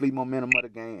change the complete momentum of the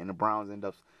game, and the Browns end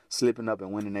up slipping up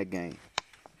and winning that game.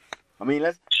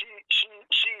 Let's. She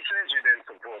said you didn't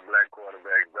support black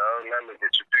quarterbacks, dog. Now look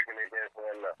at you picking against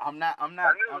one.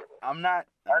 I'm not.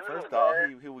 First off,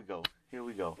 here we go. I knew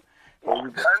it.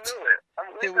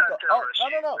 Here we go.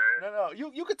 Oh, no.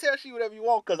 You can tell she whatever you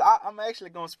want, because I'm actually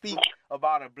going to speak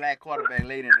about a black quarterback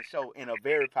later in the show in a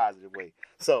very positive way.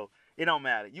 So it don't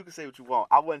matter. You can say what you want.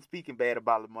 I wasn't speaking bad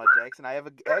about Lamar Jackson. I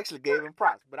actually gave him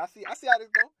props. But I see how this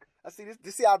go. I see this.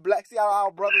 See how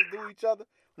our brothers do each other.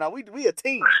 Now we a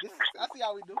team. I see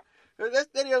how we do. That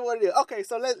is what it is. Okay,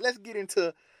 so let's get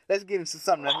into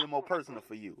something that's a little more personal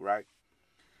for you, right?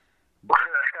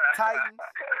 Titans,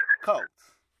 Colts.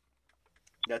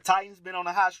 The Titans been on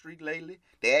a hot streak lately.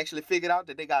 They actually figured out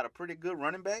that they got a pretty good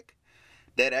running back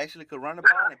that actually could run the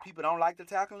ball, and people don't like to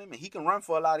tackle him, and he can run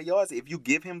for a lot of yards if you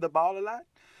give him the ball a lot.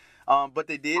 But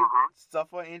they did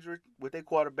suffer injury with their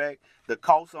quarterback. The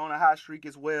Colts are on a hot streak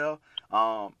as well.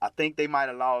 I think they might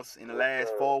have lost in the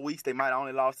last 4 weeks. They might have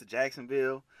only lost to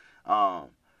Jacksonville.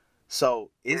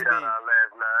 So it's been last 9.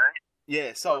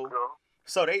 Yeah,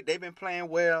 so they've been playing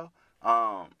well.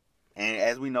 And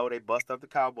as we know, they bust up the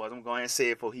Cowboys. I'm going to say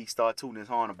it before he start tooting his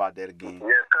horn about that again.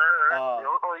 Yes, sir.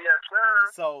 Yes,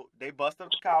 sir. So they bust up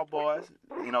the Cowboys.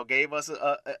 Gave us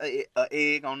a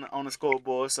egg on the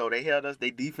scoreboard. So they held us.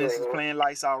 Their defense is playing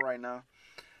lights out right now.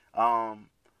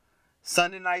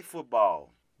 Sunday Night Football,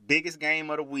 biggest game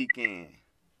of the weekend.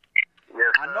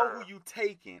 Yes, I know who you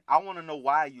taking. I want to know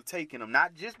why you taking them.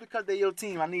 Not just because they're your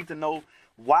team. I need to know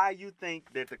why you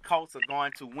think that the Colts are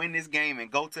going to win this game and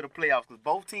go to the playoffs. Because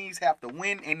both teams have to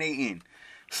win and they in.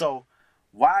 So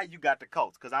why you got the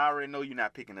Colts? Because I already know you're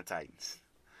not picking the Titans.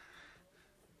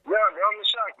 Yeah, I'm going to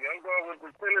shock you. I'm going with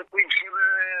the Tennessee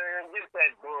Killer and get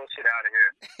that bullshit out of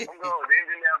here. I'm going with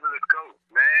Indianapolis Colts,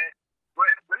 man. But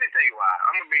let me tell you why.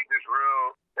 I'm going to make this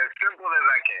real as simple as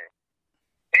I can.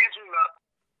 Andrew Luck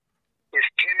is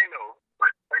 10-0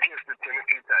 against the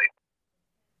Tennessee Titans.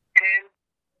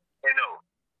 10-0.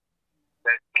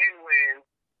 That's 10 wins,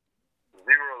 0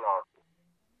 losses.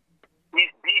 He's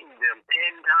beaten them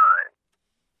 10 times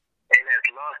and has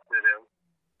lost to them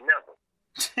never.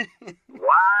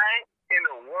 Why in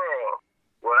the world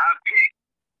would I pick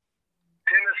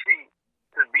Tennessee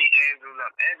to beat Andrew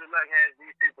Luck? Andrew Luck has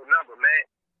these people number, man.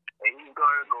 And he's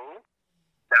going to go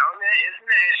down there into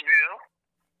Nashville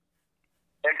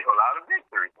and pull out a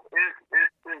victory. It's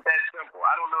that simple.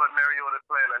 I don't know if Mariota's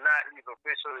playing or not. He's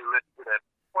officially listed as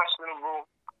questionable.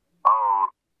 I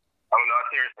don't know how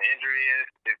serious the injury is.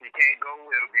 If he can't go,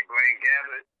 it'll be Blaine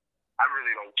Gabbert. I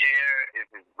really don't care if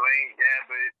it's Blaine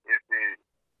Gabbert, if it's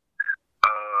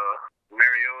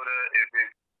Mariota, if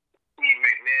it's Steve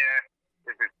McNair,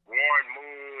 if it's Warren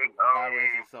Moon.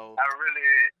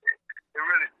 It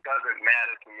really doesn't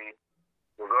matter to me.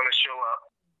 We're gonna show up.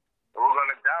 We're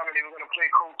gonna dominate. We're gonna play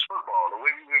coach football the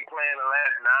way we've been playing the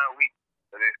last 9 weeks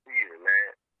of this season,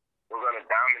 man. We're gonna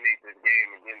dominate this game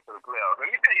and get into the playoffs.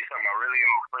 Let me tell you something I really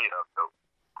am afraid of, though.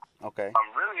 Okay.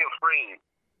 I'm really afraid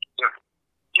if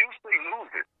Houston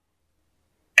loses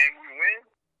and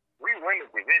we win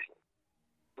the division.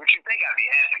 Which you think I'd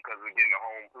be happy because we're getting a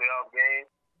home playoff game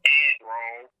and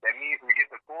wrong. That means we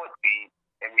get the 4th seed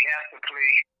and we have to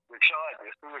play the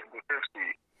Chargers, who is the 5th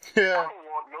seed. Yeah. I don't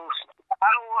want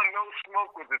no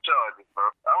smoke with the Chargers,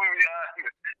 bro. I'm gonna be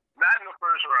honest. Not in the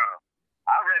first round.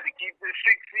 I'd rather keep the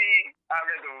 6th seed. I'd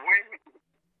rather win,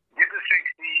 get the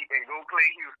 6th seed, and go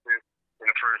play Houston in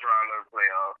the first round of the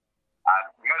playoffs. I'd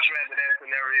much rather that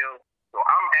scenario. So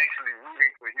I'm actually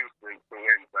rooting for Houston to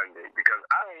win Sunday because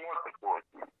I don't want the 4th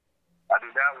seed. I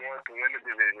do not want to win the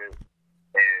division,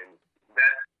 and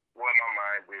that's where my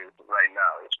mind is right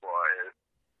now as far as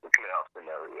the playoff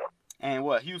scenario. And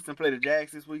what, Houston play the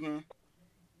Jags this weekend?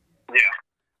 Yeah.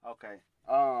 Okay.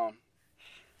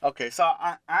 Okay, so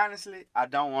I honestly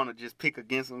don't want to just pick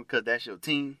against them because that's your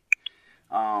team.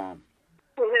 I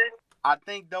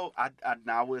think though,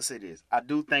 I will say this. I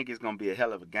do think it's gonna be a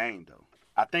hell of a game though.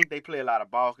 I think they play a lot of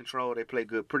ball control. They play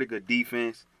pretty good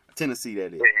defense. Tennessee,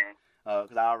 that is.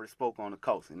 Because I already spoke on the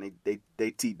coast, and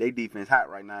they defense hot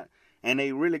right now, and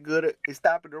they really good at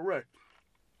stopping the run.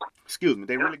 Excuse me,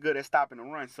 they really good at stopping the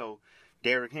run. So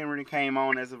Derrick Henry came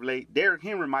on as of late. Derrick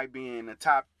Henry might be in the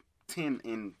top 10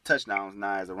 in touchdowns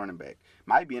now as a running back.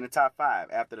 Might be in the top 5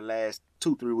 after the last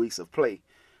 2-3 weeks of play.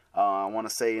 I want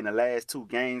to say in the last 2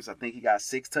 games, I think he got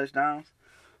 6 touchdowns.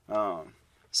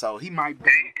 So he might be.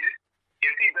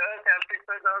 If he does have 6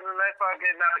 touchdowns in the last 5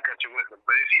 games, not to cut you with him,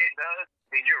 but if he does,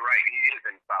 then you're right. He is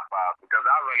in the top 5 because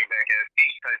our running back has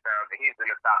 8 touchdowns and he's in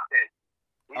the top 10.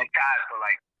 He's tied for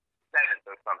like 7th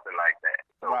or something like that.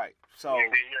 So, right. So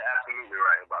you're absolutely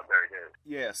right about Derrick Henry.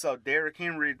 Yeah. So Derrick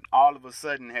Henry all of a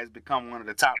sudden has become one of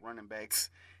the top running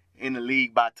backs in the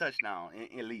league by touchdown,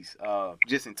 at least,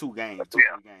 just in 2 games, 3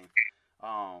 games.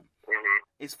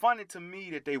 It's funny to me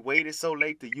that they waited so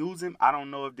late to use him. I don't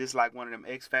know if this like one of them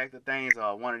X Factor things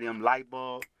or one of them light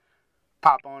bulbs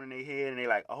pop on in their head and they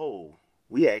like, oh,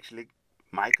 we actually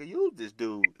might could use this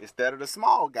dude instead of the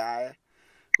small guy.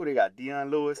 Who they got?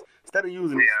 Dion Lewis. Instead of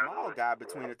using the small guy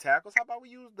between the tackles, how about we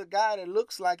use the guy that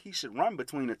looks like he should run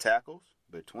between the tackles?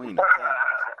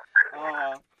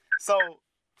 So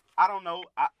I don't know.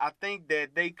 I think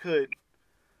that they could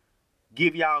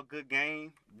give y'all a good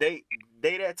game. They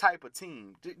that type of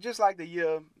team. Just like the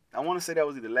year, I want to say that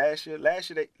was either last year. Last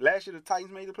year the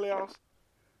Titans made the playoffs.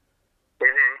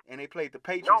 And they played the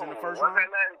Patriots in the first round.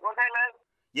 Was that last?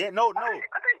 Yeah, no. I think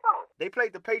so. They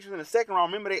played the Patriots in the second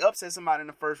round. Remember, they upset somebody in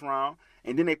the first round,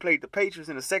 and then they played the Patriots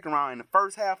in the second round. In the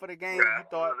first half of the game, you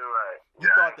thought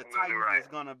the Titans was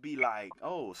gonna be like,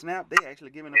 oh snap, they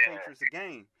actually giving the Patriots a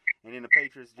game, and then the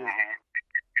Patriots just,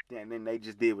 and then they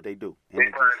just did what they do. And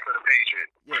they played for the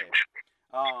Patriots.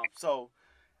 Yeah. So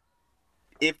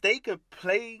if they could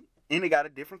play, and they got a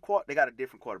different quarterback. They got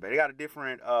a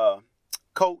different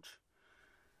coach.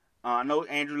 I know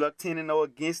Andrew Luck 10-0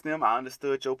 against them. I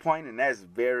understood your point, and that's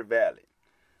very valid.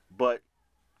 But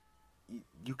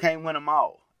you can't win them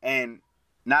all. And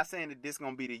not saying that this is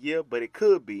going to be the year, but it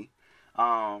could be.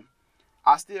 I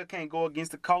still can't go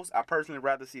against the Colts. I personally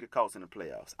rather see the Colts in the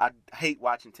playoffs. I hate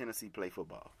watching Tennessee play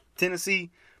football. Tennessee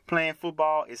playing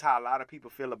football is how a lot of people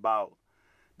feel about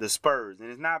the Spurs. And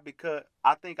it's not because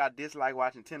I think I dislike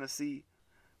watching Tennessee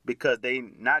because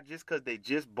not just because they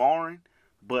just boring,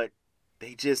 but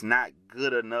they just not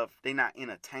good enough. They not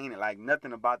entertaining. Like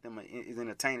nothing about them is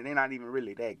entertaining. They're not even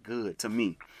really that good to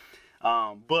me.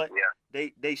 But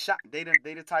they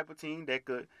the type of team that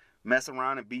could mess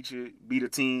around and beat a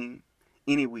team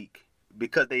any week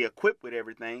because they equipped with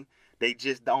everything. They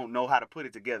just don't know how to put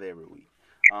it together every week.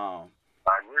 I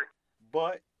agree.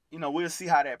 But we'll see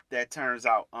how that turns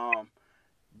out.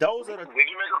 Those are the. Did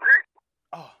you make a pick?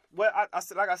 Oh well, I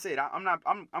said like I said,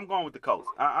 I'm going with the Colts.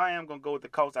 I am gonna go with the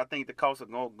Colts. I think the Colts are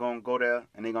gonna go there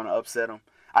and they're gonna upset them.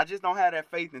 I just don't have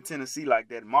that faith in Tennessee like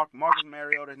that. Marcus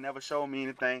Mariota never showed me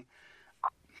anything.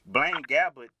 Blaine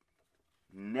Gabbert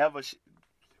never.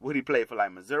 What he played for,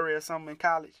 like Missouri or something in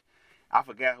college? I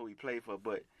forgot who he played for,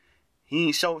 but He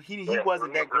ain't show he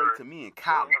wasn't that great to me in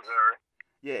college. Missouri.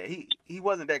 Yeah, he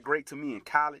wasn't that great to me in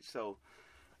college, so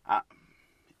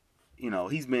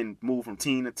he's been moved from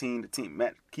team to team to team.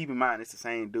 Matt, keep in mind, it's the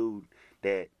same dude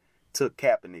that took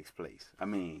Kaepernick's place. I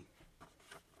mean,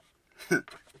 Good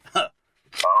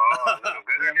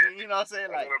you know what I'm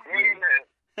saying? Like,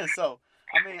 yeah. So,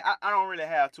 I mean, I don't really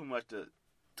have too much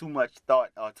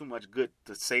thought or too much good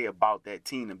to say about that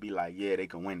team and be like, yeah, they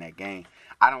can win that game.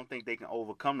 I don't think they can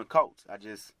overcome the Colts. I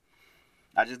just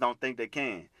don't think they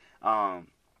can. I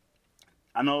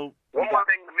know. One more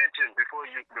thing to mention before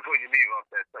you leave off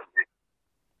that subject.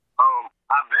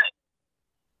 I bet.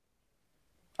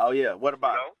 Oh yeah, what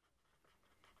about it?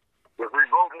 If we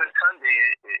both win Sunday,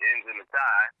 it ends in a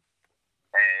tie,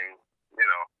 and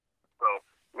so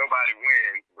nobody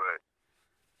wins. But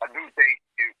I do think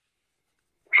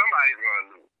somebody's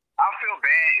gonna lose. I'll feel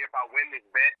bad if I win this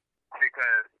bet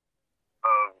because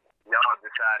of y'all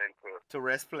deciding to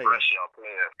rest players. Rush y'all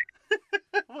players.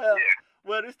 Well, yeah.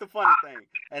 Well, this is the funny thing.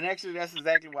 And actually, that's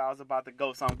exactly where I was about to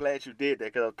go. So I'm glad you did that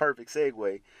because it was a perfect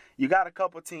segue. You got a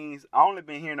couple teams. I only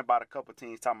been hearing about a couple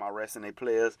teams talking about resting their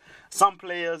players. Some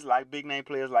players, like big name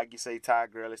players, like you say, Ty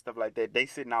Gurley, stuff like that, they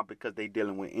sitting out because they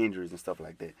dealing with injuries and stuff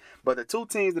like that. But the two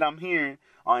teams that I'm hearing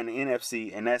are in the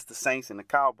NFC, and that's the Saints and the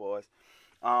Cowboys.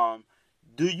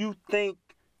 Do you think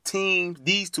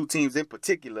these two teams in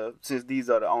particular, since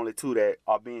these are the only two that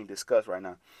are being discussed right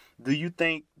now, do you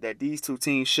think that these two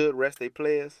teams should rest their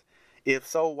players? If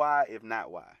so, why? If not,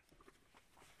 why?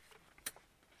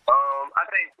 I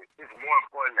think it's more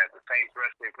important that the Saints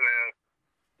rest their players,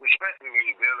 especially when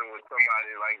you're dealing with somebody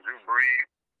like Drew Brees,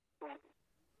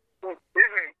 who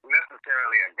isn't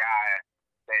necessarily a guy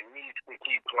that needs to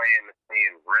keep playing to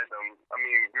stay in rhythm. I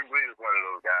mean, Drew Brees is one of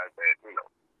those guys that, he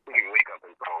can wake up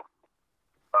and throw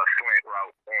a slant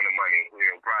route on the money,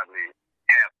 probably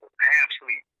half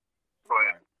sleep.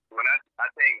 But I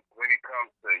think when it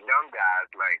comes to young guys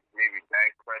like maybe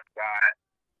Dak Prescott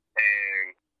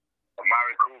and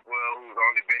Amari Cooper, who's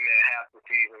only been there half the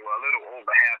season, well, a little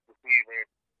over half the season,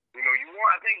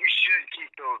 I think you should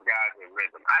keep those guys in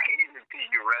rhythm. I can even see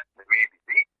you resting maybe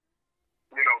deep,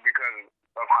 because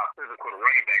of how physical the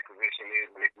running back position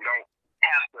is, and if you don't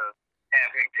have to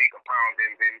have him take a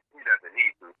pounding, then he doesn't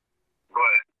need to.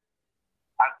 But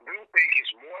I do think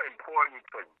it's more important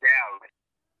for Dallas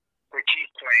to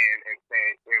keep playing and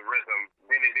stay in rhythm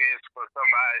than it is for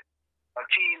a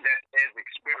team that's as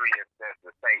experienced as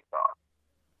the Saints are.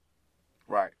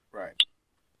 Right.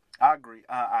 I agree.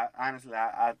 I honestly,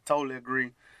 I totally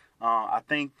agree. I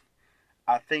think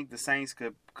the Saints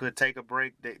could take a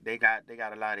break. They got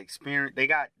a lot of experience. They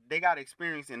got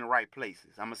experience in the right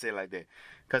places. I'm gonna say it like that,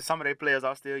 because some of their players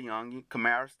are still young.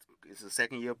 Kamara is a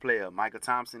second-year player. Michael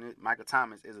Thomas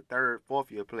is a third,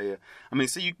 fourth-year player. I mean,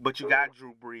 but you got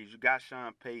Drew Brees, you got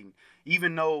Sean Payton.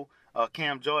 Even though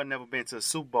Cam Jordan never been to a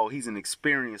Super Bowl, he's an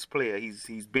experienced player.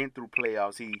 He's been through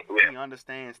playoffs. He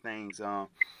understands things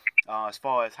as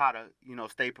far as how to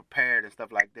stay prepared and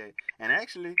stuff like that. And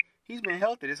actually, he's been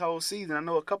healthy this whole season. I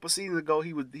know a couple seasons ago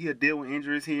he'll deal with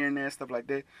injuries here and there, stuff like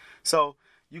that. So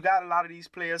you got a lot of these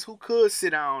players who could sit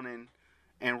down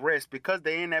and rest because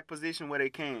they're in that position where they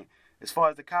can. As far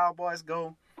as the Cowboys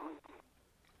go,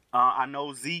 I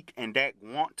know Zeke and Dak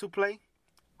want to play.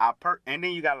 And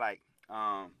then you got like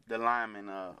the lineman.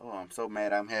 I'm so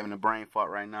mad I'm having a brain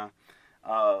fart right now.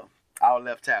 Our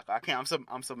left tackle. I'm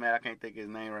so mad I can't think of his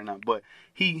name right now. But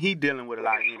he dealing with a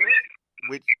lot of injuries.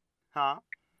 Is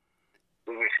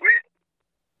it Smith?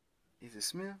 Is it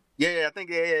Smith? Yeah, I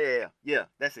think yeah,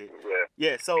 that's it.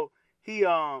 Yeah, so he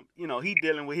he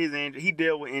dealing with his injury. He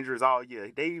dealt with injuries all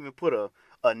year. They even put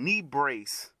a knee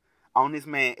brace on this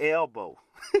man's elbow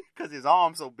because his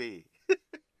arm's so big.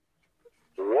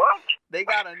 What? They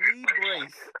got a knee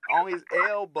brace on his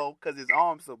elbow because his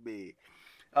arm's so big.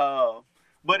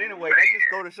 But anyway, that just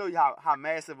go to show you how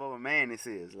massive of a man this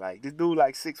is. Like, this dude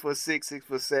like 6'6",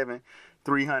 6'7",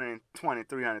 320,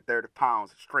 330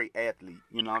 pounds, straight athlete.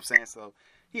 You know what I'm saying? So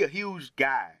he a huge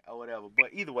guy or whatever.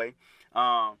 But either way,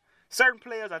 certain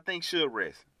players I think should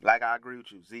rest. Like, I agree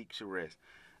with you. Zeke should rest.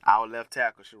 Our left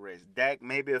tackle should rest. Dak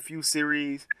maybe a few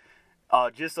series,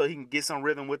 just so he can get some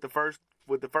rhythm with the first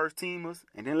teamers,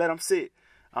 and then let him sit.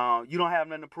 You don't have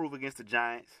nothing to prove against the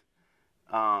Giants.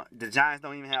 The Giants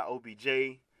don't even have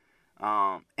OBJ.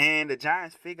 And the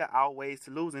Giants figure out ways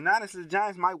to lose. And honestly, the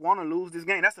Giants might want to lose this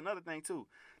game. That's another thing, too.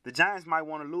 The Giants might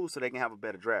want to lose so they can have a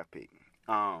better draft pick.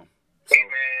 Hey, man,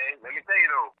 let me tell you,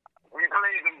 though. We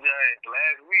played them Giants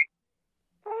last week.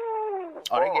 Ooh,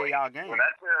 they gave y'all a game. When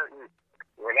I tell you,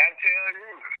 we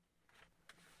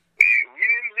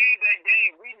didn't lead that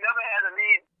game. We never had a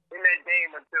lead in that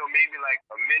game until maybe like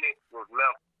a minute was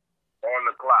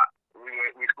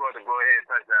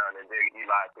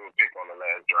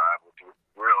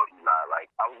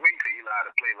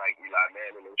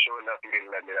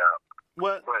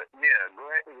But yeah, go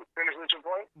ahead. Finish with your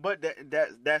point. But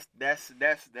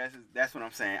that's what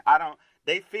I'm saying. I don't.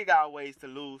 They figure out ways to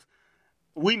lose.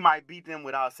 We might beat them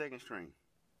with our second string.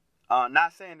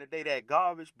 Not saying that they that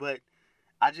garbage, but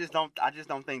I just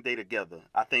don't think they together.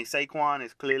 I think Saquon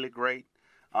is clearly great.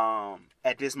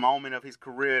 At this moment of his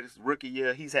career, this rookie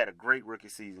year, he's had a great rookie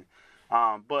season.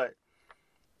 But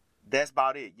that's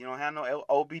about it. You don't have no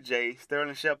OBJ.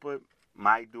 Sterling Shepard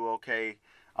might do okay.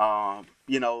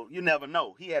 You never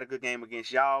know. He had a good game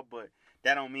against y'all, but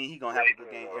that don't mean he gonna have a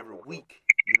good game every week.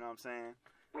 You know what I'm saying?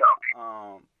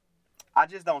 No. I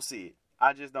just don't see it.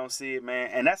 I just don't see it,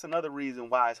 man. And that's another reason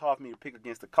why it's hard for me to pick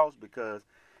against the Colts, because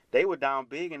they were down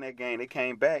big in that game. They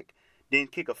came back,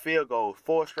 didn't kick a field goal,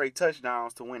 4 straight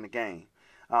touchdowns to win the game.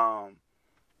 For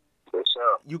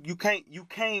sure. You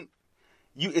can't.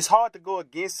 It's hard to go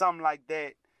against something like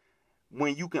that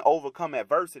when you can overcome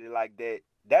adversity like that.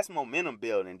 That's momentum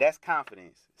building. That's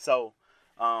confidence. So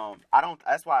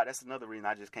that's another reason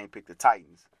I just can't pick the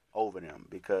Titans over them,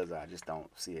 because I just don't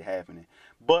see it happening.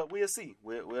 But we'll see.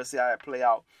 We'll see how it play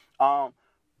out.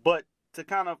 But to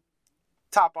kind of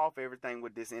top off everything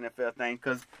with this NFL thing,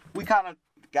 because we kind of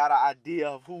got an idea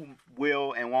of who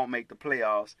will and won't make the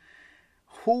playoffs.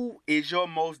 Who is your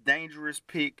most dangerous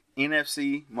pick,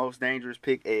 NFC? Most dangerous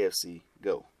pick, AFC?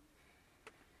 Go.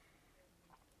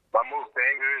 My most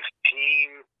dangerous team?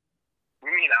 You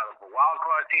mean out of a wild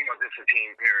card team or just a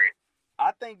team, period?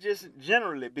 I think just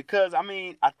generally, because, I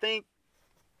think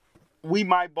we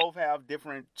might both have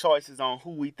different choices on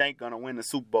who we think going to win the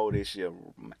Super Bowl this year.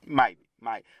 Might.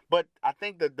 But I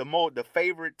think the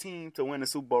favorite team to win the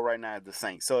Super Bowl right now is the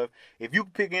Saints. So if you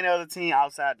pick any other team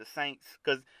outside the Saints,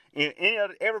 because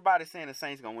everybody's saying the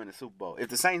Saints going to win the Super Bowl. If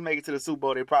the Saints make it to the Super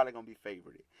Bowl, they're probably going to be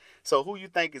favored. So who you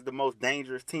think is the most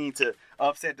dangerous team to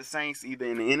upset the Saints, either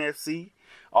in the NFC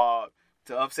or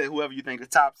to upset whoever you think the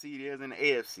top seed is in the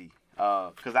AFC?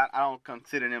 Because I don't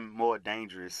consider them more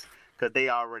dangerous, because they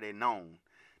already known.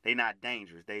 They not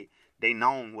dangerous. They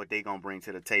known what they going to bring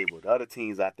to the table. The other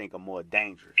teams, I think, are more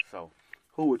dangerous. So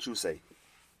who would you say?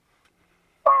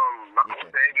 My most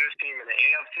dangerous team in the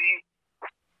AFC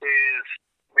is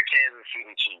the Kansas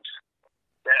City Chiefs.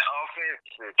 That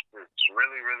offense is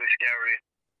really, really scary.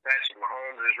 Patrick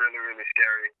Mahomes is really, really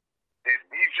scary. Their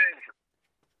defense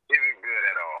isn't good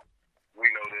at all. We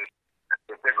know this.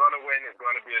 If they're going to win, it's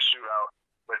going to be a shootout.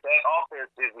 But that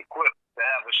offense is equipped to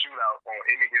have a shootout on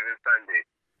any given Sunday.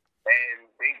 And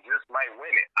they just might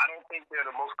win it. I don't think they're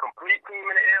the most complete team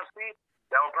in the AFC.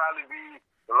 That would probably be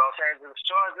the Los Angeles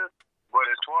Chargers. But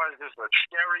as far as just a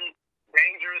scary,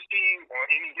 dangerous team on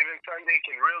any given Sunday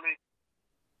can really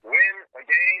win a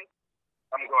game,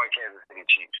 I'm going Kansas City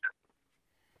Chiefs.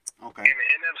 Okay. In the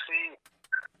NFC,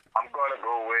 I'm going to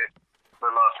go with the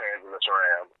Los Angeles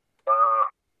Rams.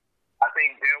 I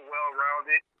think they're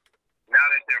well-rounded now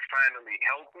that they're finally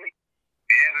healthy.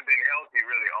 They haven't been healthy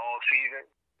really all season,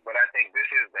 but I think this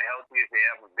is the healthiest they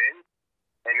ever been,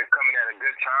 and it's coming at a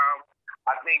good time.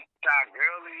 I think Todd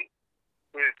Gurley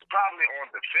is probably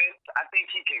on the fence. I think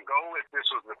he can go if this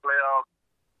was the playoffs.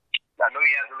 I know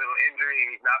he has a little injury and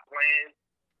he's not playing.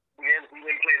 He didn't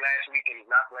play last week and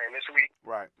he's not playing this week.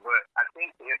 Right. But I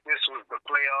think if this was the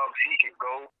playoffs, he could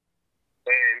go.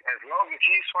 And as long as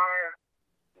he's fine,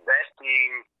 that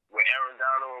team with Aaron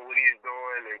Donald and what he's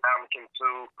doing, and Dominican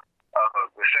too,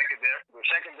 the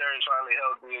secondary is finally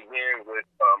healthy again with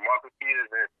Marcus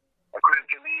Peters and Chris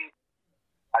Khalid.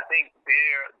 I think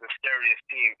they're the scariest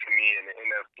team to me in the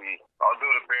NFC,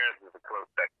 although the Bears is a close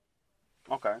second.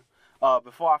 Okay.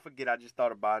 Before I forget, I just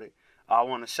thought about it. I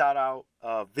want to shout out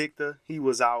Victor. He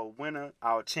was our winner,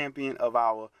 our champion of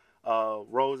our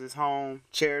Roses Home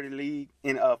Charity League,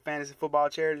 in Fantasy Football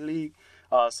Charity League.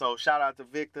 So shout out to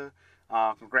Victor.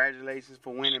 Congratulations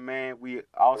for winning, man. We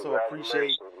also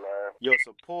appreciate your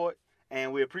support,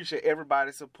 and we appreciate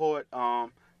everybody's support.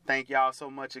 Thank y'all so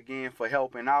much again for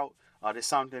helping out. This is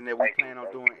something that we plan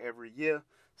on doing every year.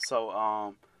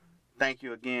 So thank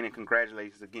you again, and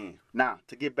congratulations again. Now,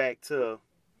 to get back to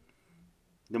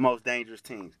the most dangerous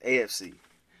teams, AFC.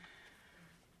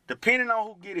 Depending on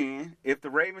who get in, if the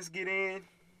Ravens get in,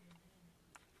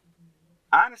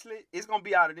 honestly, it's going to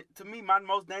be out of it. To me, my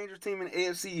most dangerous team in the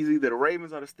AFC is either the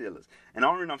Ravens or the Steelers. And the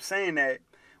only reason I'm saying that,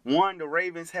 one, the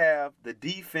Ravens have the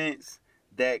defense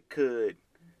that could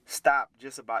stop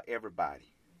just about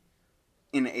everybody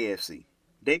in the AFC.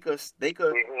 They could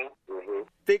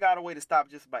figure out a way to stop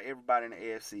just about everybody in the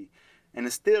AFC. And the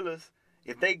Steelers,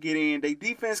 if they get in, their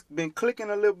defense been clicking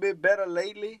a little bit better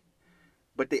lately,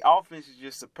 but the offense is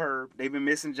just superb. They've been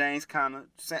missing James Conner.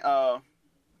 I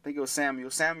think it was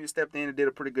Samuel. Samuel stepped in and did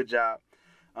a pretty good job.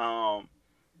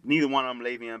 Neither one of them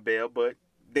Le'Veon Bell, but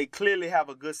they clearly have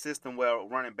a good system where a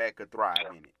running back could thrive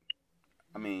in it.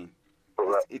 I mean,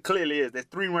 it clearly is. There's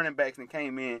 3 running backs that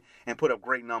came in and put up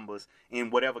great numbers in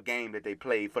whatever game that they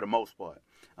played for the most part.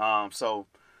 So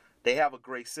they have a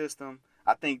great system.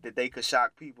 I think that they could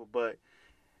shock people, but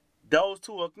those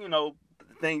two are, the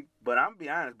thing. But I'm be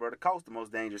honest, bro. The Colts the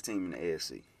most dangerous team in the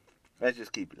AFC. Let's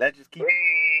just keep it. Let's just keep it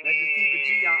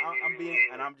G.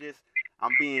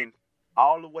 I'm being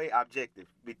all the way objective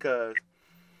because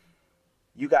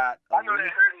you got. I know that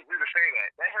hurt you to say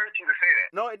that. That hurts you to say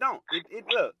that. No, it don't. It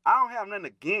look. I don't have nothing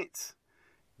against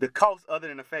the Colts other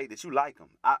than the fact that you like them.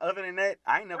 Other than that,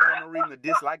 I ain't never had no reason to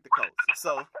dislike the Colts.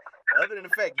 So, other than the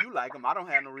fact you like them, I don't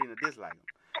have no reason to dislike them.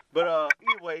 But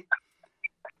either way,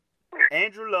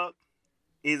 Andrew Luck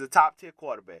is a top-tier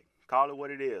quarterback. Call it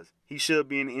what it is. He should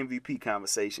be in the MVP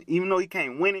conversation. Even though he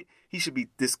can't win it, he should be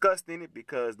discussed in it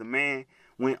because the man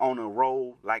went on a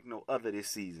roll like no other this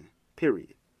season.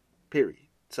 Period.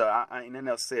 So I ain't nothing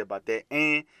else to say about that.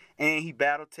 And he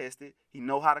battle-tested. He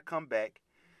know how to come back.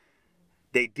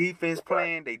 They defense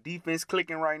playing. They defense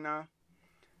clicking right now.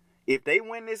 If they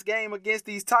win this game against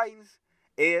these Titans,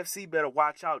 AFC better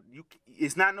watch out.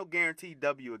 It's not no guaranteed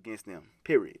W against them.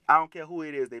 Period. I don't care who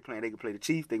it is they playing. They can play the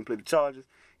Chiefs. They can play the Chargers.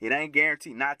 It ain't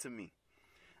guaranteed. Not to me.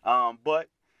 But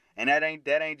that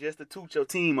ain't just to toot your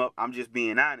team up. I'm just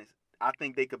being honest. I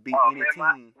think they could beat any team. My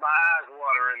eyes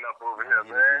watering up over here,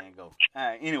 man. Go. All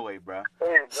right. Anyway, bro. Hey,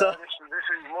 bro, this is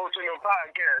emotional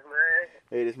podcast, man.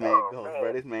 Hey, this man goes,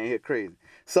 bro. This man here crazy.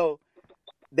 So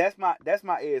that's my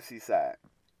AFC side.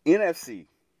 NFC.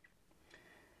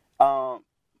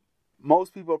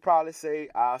 Most people probably say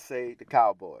I'll say the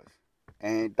Cowboys,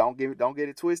 and don't get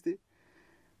it twisted.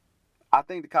 I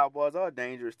think the Cowboys are a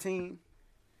dangerous team.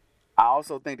 I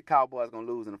also think the Cowboys are gonna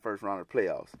lose in the first round of the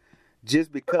playoffs,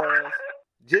 just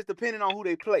depending on who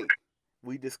they play.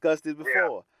 We discussed this before.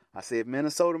 Yeah. I said if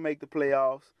Minnesota make the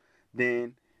playoffs,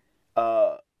 then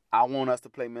I want us to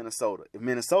play Minnesota. If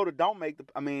Minnesota don't make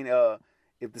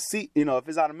if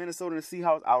it's out of Minnesota and the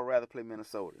Seahawks, I would rather play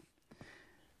Minnesota.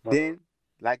 Then,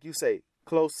 like you say,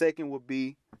 close second would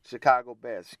be Chicago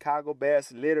Bears. Chicago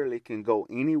Bears literally can go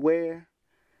anywhere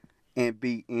and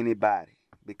beat anybody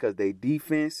because they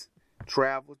defense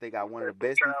travels. They got one of the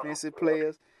best defensive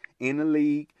players in the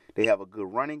league. They have a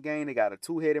good running game. They got a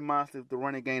 2-headed monster with the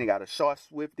running game. They got a short,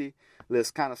 swifty, little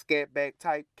kind of scat back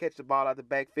type, catch the ball out the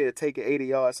backfield, take it 80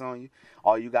 yards on you.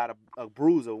 Or you got a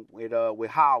bruiser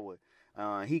with Howard.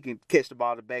 He can catch the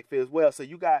ball in the backfield as well. So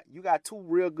you got 2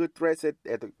 real good threats at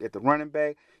the running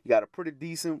back. You got a pretty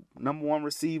decent number 1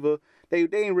 receiver. They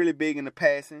ain't really big in the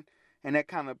passing, and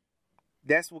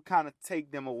that's what kind of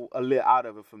take them a little out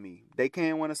of it for me. They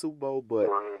can win a Super Bowl, but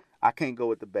I can't go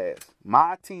with the Bears.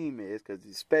 My team is because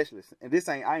the specialists, and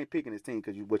I ain't picking this team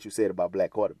because what you said about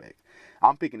black quarterbacks.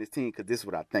 I'm picking this team because this is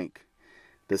what I think.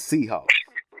 The Seahawks.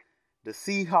 The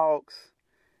Seahawks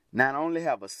not only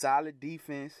have a solid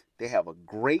defense, they have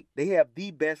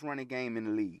the best running game in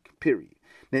the league, period.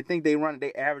 They think they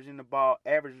averaging the ball,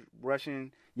 average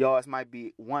rushing yards might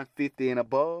be 150 and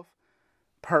above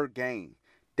per game.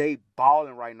 They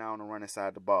balling right now on the running side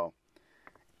of the ball.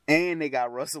 And they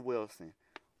got Russell Wilson,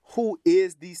 who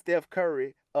is the Steph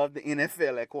Curry of the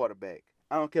NFL at quarterback.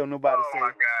 I don't care what nobody says.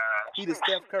 He the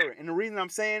Steph Curry. And the reason I'm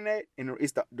saying that,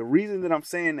 the reason that I'm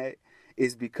saying that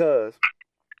is because,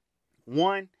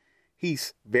 one,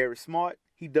 he's very smart.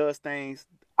 He does things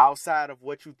outside of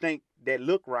what you think that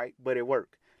look right, but it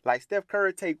work. Like Steph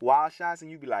Curry take wild shots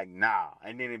and you be like, nah.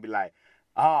 And then it'd be like,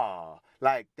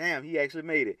 like, damn, he actually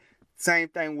made it. Same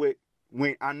thing with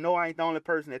when I know I ain't the only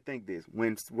person that think this.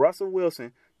 When Russell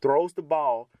Wilson throws the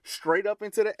ball straight up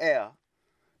into the air,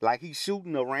 like he's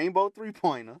shooting a rainbow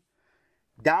 3-pointer,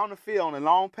 down the field on a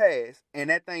long pass,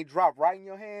 and that thing dropped right in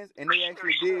your hands, and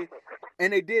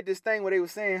they did this thing where they were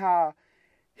saying how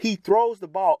he throws the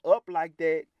ball up like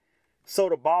that so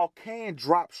the ball can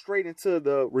drop straight into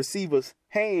the receiver's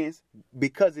hands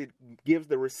because it gives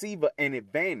the receiver an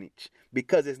advantage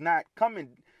because it's not coming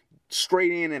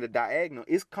straight in at a diagonal.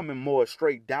 It's coming more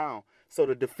straight down so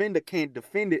the defender can't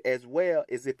defend it as well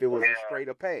as if it was a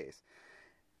straight-up pass.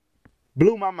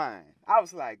 Blew my mind. I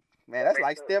was like, man, that's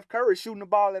like Steph Curry shooting the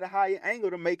ball at a higher angle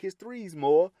to make his threes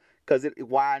more because it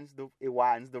widens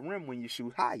the rim when you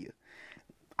shoot higher.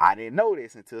 I didn't know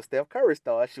this until Steph Curry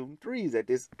started shooting threes at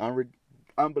this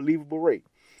unbelievable rate.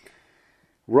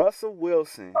 Russell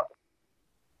Wilson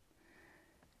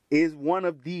is one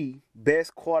of the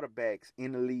best quarterbacks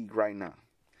in the league right now,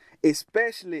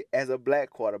 especially as a black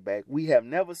quarterback. We have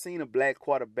never seen a black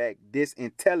quarterback this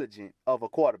intelligent of a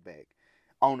quarterback.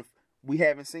 We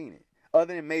haven't seen it.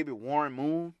 Other than maybe Warren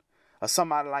Moon or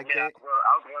somebody like that. I was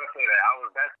going to say say that.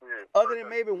 That's the Other than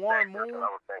maybe Warren person Moon, I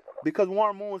was thinking of. because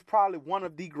Warren Moon is probably one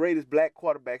of the greatest black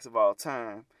quarterbacks of all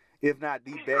time, if not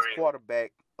the He's best great.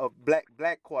 quarterback of black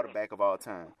quarterback of all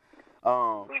time.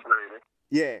 He's great.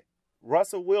 Yeah,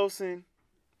 Russell Wilson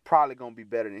probably gonna be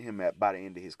better than him by the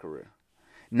end of his career.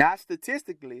 Not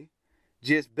statistically,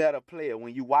 just better player.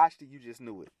 When you watched it, you just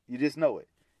knew it. You just know it.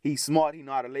 He's smart. He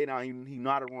know how to lay down. He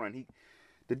know how to run.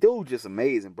 The dude just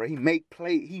amazing, bro. He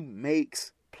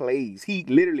makes plays. He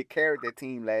literally carried that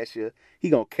team last year. He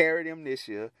gonna carry them this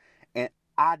year. And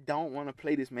I don't want to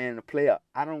play this man in the playoff.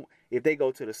 If they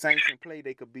go to the Saints and play,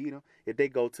 they could beat them. If they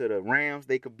go to the Rams,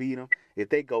 they could beat them. If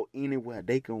they go anywhere,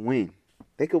 they can win.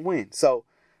 They could win. So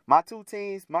my two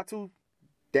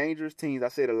dangerous teams, I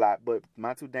said a lot, but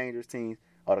my two dangerous teams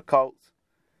are the Colts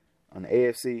on the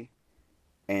AFC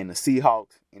and the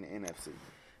Seahawks in the NFC.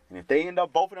 And if they end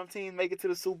up, both of them teams make it to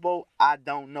the Super Bowl, I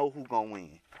don't know who gonna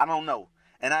win. I don't know.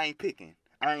 And I ain't picking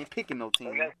no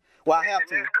team. Well, I have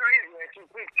to. That's crazy that you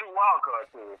picked 2 wild card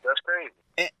teams. That's crazy.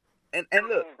 And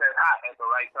look. Teams that's hot at the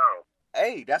right time.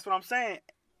 Hey, that's what I'm saying.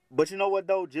 But you know what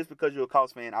though? Just because you're a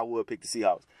Colts fan, I would pick the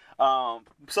Seahawks.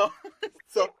 So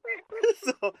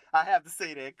I have to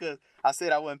say that because I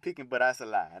said I wasn't picking, but that's a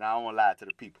lie, and I don't want to lie to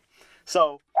the people.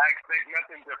 So I expect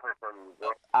nothing different from you,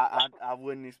 bro. I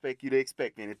wouldn't expect you to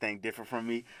expect anything different from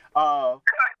me. But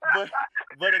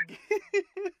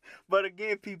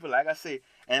again, people, like I said,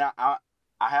 and I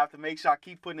have to make sure I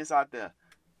keep putting this out there.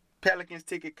 Pelicans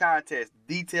ticket contest.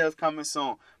 Details coming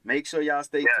soon. Make sure y'all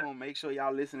stay tuned. Make sure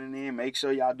y'all listening in. Make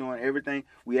sure y'all doing everything.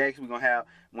 We're going to have,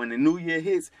 when the new year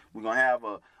hits, we're going to have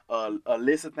a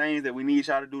list of things that we need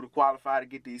y'all to do to qualify to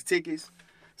get these tickets.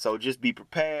 So just be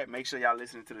prepared. Make sure y'all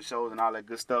listening to the shows and all that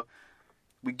good stuff.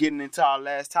 We're getting into our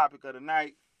last topic of the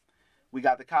night. We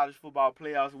got the college football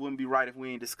playoffs. It wouldn't be right if we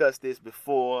ain't discussed this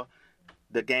before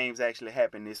the games actually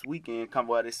happen this weekend.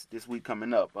 This week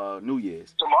coming up, New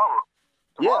Year's. Tomorrow.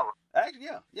 Yeah, actually,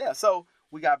 yeah. So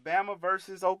we got Bama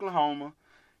versus Oklahoma.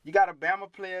 You got a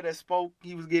Bama player that spoke.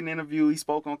 He was getting interviewed. He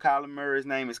spoke on Kyler Murray. His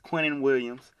name is Quinnen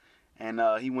Williams. And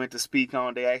he went to speak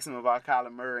on. They asked him about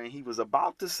Kyler Murray. And he was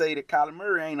about to say that Kyler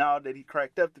Murray ain't all that he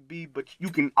cracked up to be. But you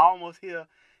can almost hear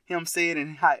him say it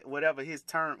in whatever his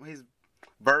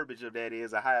verbiage of that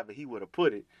is, or however he would have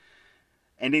put it.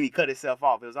 And then he cut himself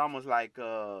off. It was almost like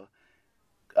Nick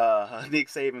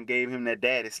Saban gave him that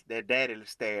daddy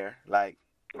stare, like,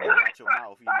 watch your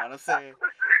mouth, you know what I'm saying?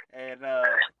 And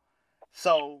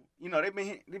so, you know, they've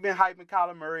been hyping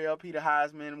Kyler Murray up. He the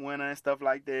Heisman winner and stuff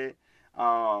like that.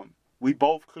 We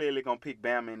both clearly gonna pick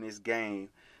Bama in this game.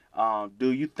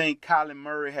 Do you think Kyler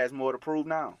Murray has more to prove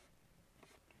now?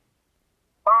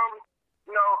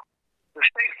 You know, the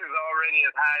stakes is already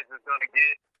as high as it's gonna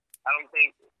get. I don't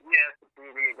think he has to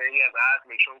prove anything. He has the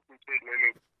Heisman Trophy sitting in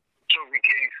his trophy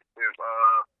case.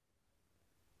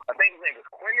 I think his name is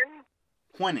Quinnen.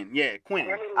 Quinnen.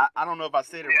 I don't know if I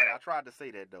said it right. I tried to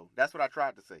say that though. That's what I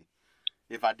tried to say.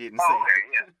 If I didn't say okay,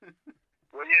 it. Yeah.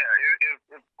 Well,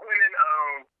 yeah. If Quinnen,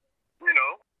 you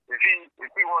know, if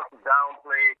he wants to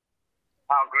downplay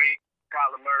how great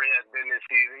Kyler Murray has been this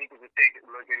season, he can just take a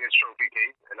look in his trophy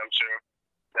case, and I'm sure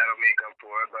that'll make up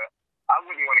for it. But I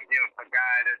wouldn't want to give a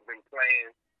guy that's been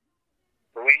playing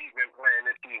the way he's been playing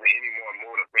this season any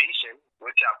more motivation,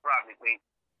 which I probably think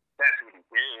that's what he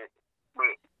did.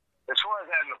 But as far as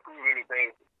having to prove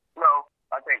anything, no,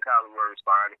 I think Kyler Murray's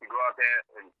fine. If he go out there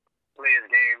and play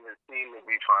his game, his team will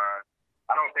be fine.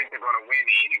 I don't think they're going to win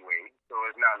anyway, so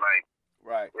it's not like,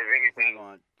 right. If anything,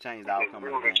 going to change the outcome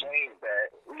of the game. Change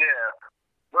that. Yeah.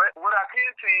 But what I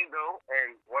can say, though,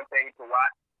 and one thing to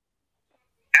watch,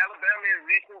 Alabama in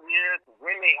recent years,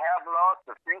 when they have lost,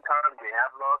 the few times they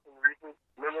have lost in recent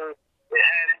years, it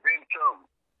has been some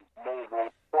mobile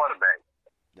quarterbacks.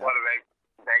 Yep. Quarterbacks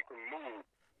that can move.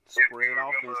 Spread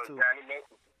offense, too.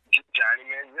 Johnny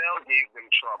Manziel gave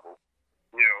them trouble.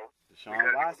 You know, Deshaun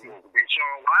Watson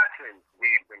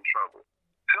gave them trouble.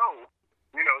 So,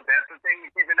 you know, that's the thing to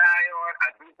keep an eye on. I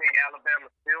do think Alabama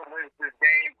still wins this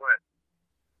game, but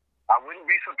I wouldn't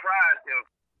be surprised if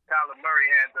Kyler Murray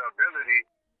had the ability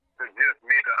to just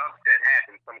make an upset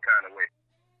happen some kind of way.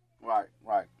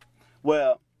 Right.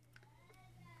 Well,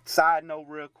 side note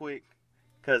real quick,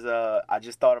 because I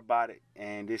just thought about it,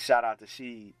 and this shout out to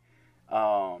She.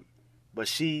 But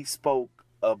she spoke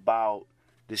about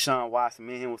Deshaun Watson.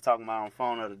 Me and him was talking about on the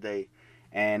phone the other day,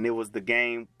 and it was the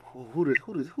game. Who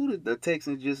did the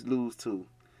Texans just lose to?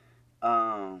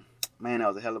 Man, that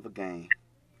was a hell of a game.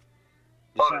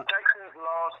 The Texans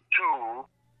lost to.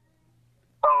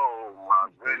 Oh my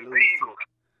goodness, the Eagles.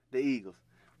 The Eagles,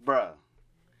 bruh.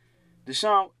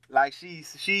 Deshaun, like she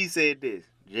said this.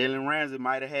 Jalen Ramsey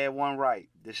might have had one right.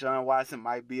 Deshaun Watson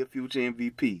might be a future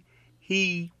MVP.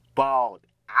 He balled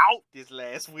out this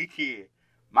last weekend.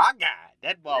 My God,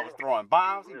 that ball was throwing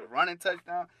bombs. He was running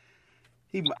touchdown.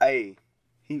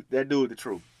 That dude the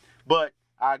truth. But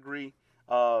I agree.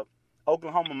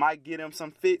 Oklahoma might get him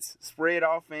some fits, spread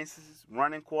offenses,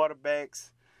 running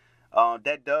quarterbacks.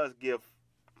 That does give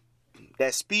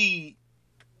that speed.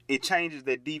 It changes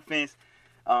their defense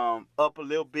up a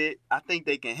little bit. I think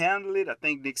they can handle it. I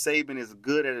think Nick Saban is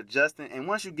good at adjusting. And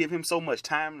once you give him so much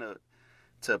time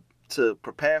to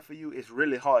prepare for you, it's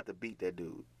really hard to beat that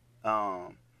dude. I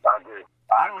agree.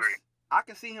 I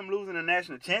can see him losing a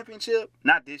national championship.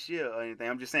 Not this year or anything.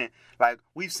 I'm just saying, like,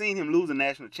 we've seen him lose a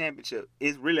national championship.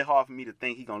 It's really hard for me to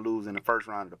think he's going to lose in the first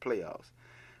round of the playoffs.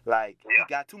 Like, he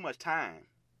got too much time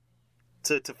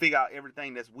to figure out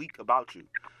everything that's weak about you.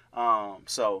 I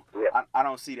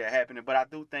don't see that happening. But I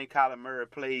do think Kyler Murray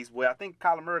plays well. I think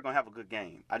Kyler Murray going to have a good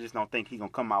game. I just don't think he's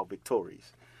going to come out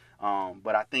victorious.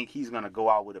 But I think he's going to go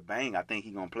out with a bang. I think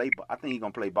he's going to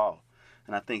play ball.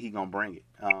 And I think he's going to bring it.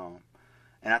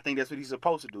 And I think that's what he's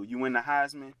supposed to do. You win the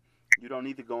Heisman, you don't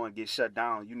need to go and get shut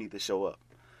down. You need to show up.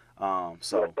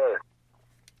 So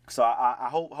I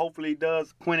hopefully he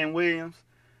does. Quentin Williams,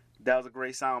 that was a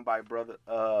great soundbite, brother.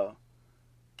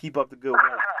 Keep up the good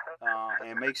work.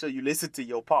 And make sure you listen to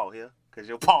your Paul here. Because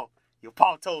your Paul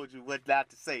told you what not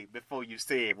to say before you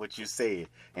said what you said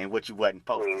and what you wasn't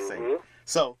supposed to say.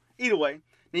 So, either way,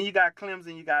 then you got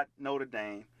Clemson, you got Notre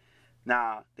Dame.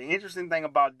 Now, the interesting thing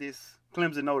about this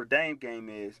Clemson-Notre Dame game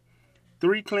is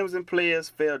 3 Clemson players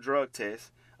failed drug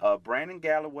tests. Brandon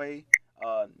Galloway,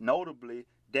 notably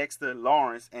Dexter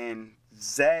Lawrence, and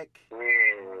Zach,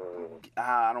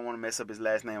 I don't want to mess up his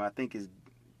last name. I think it's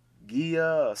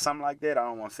Gia or something like that. I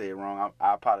don't want to say it wrong.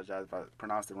 I apologize if I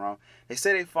pronounced it wrong. They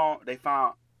said they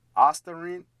found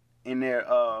Osterin in their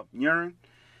urine.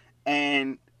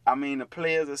 And, I mean, the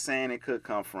players are saying it could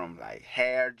come from, like,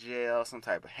 hair gel, some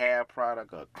type of hair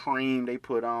product, a cream they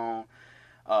put on,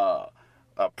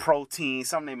 a protein,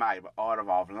 something they might have ordered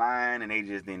offline and they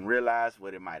just didn't realize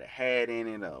what it might have had in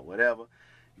it or whatever.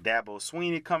 Dabo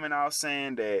Swinney coming out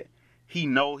saying that he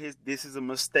know this is a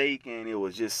mistake and it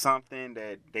was just something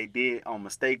that they did on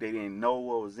mistake. They didn't know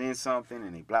what was in something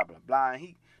and they blah, blah, blah. And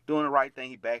he doing the right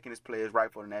thing. He backing his players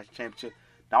right for the national championship.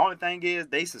 The only thing is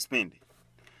they suspended.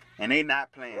 And they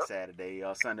not playing Saturday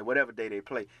or Sunday, whatever day they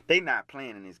play. They not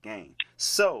playing in this game.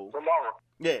 So tomorrow.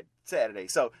 Yeah, Saturday.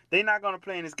 So they not gonna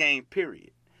play in this game,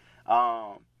 period.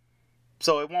 So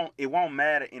it won't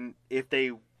matter if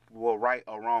they were right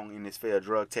or wrong in this failed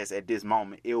drug test at this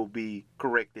moment. It will be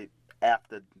corrected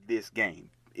after this game,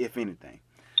 if anything.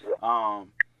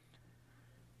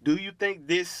 Do you think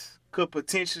this could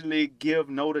potentially give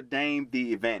Notre Dame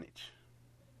the advantage?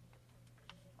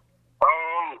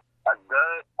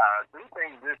 I do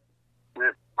think this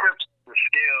tips the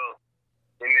scale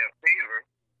in their favor.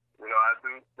 You know, I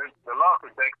do. The loss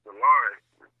of Dexter Lawrence,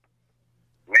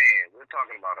 man, we're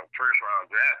talking about a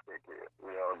first-round draft pick here.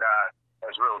 You know, a guy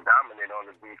that's real dominant on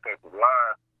the defensive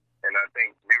line, and I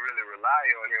think they really rely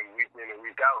on him week in and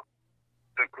week out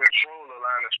to control the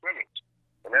line of scrimmage,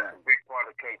 and that's a big part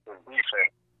of Clemson's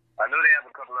defense. I know they have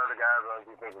a couple other guys on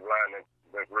the defensive line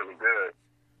that's really good,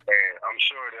 and I'm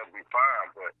sure they'll be fine,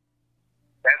 but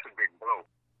that's a big blow.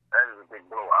 That is a big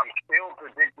blow. I'm still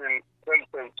predicting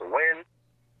Clemson to win,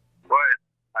 but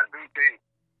I do think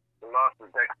the loss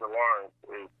of Dexter Lawrence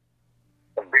is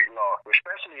a big loss,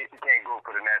 especially if you can't go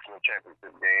for the national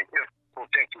championship game, if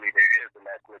potentially there is a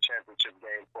national championship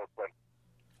game for Clemson.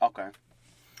 Okay.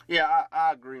 Yeah,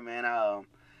 I agree, man.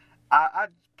 I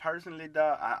personally,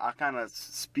 dog, I kind of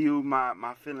spewed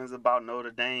my feelings about Notre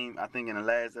Dame, I think, in the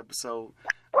last episode.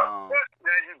 Yeah,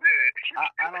 you did.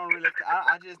 I don't really.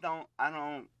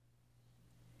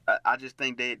 I just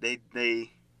think they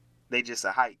just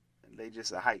a hype. They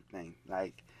just a hype thing.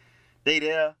 Like, they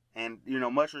there, and you know,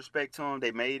 much respect to them.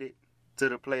 They made it to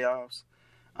the playoffs.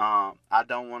 I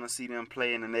don't want to see them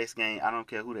play in the next game. I don't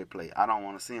care who they play. I don't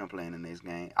want to see them play in the next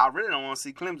game. I really don't want to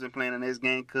see Clemson playing in the next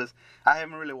game because I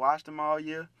haven't really watched them all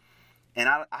year. And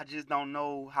I just don't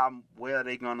know how well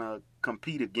they're going to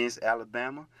compete against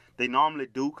Alabama. They normally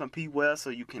do compete well,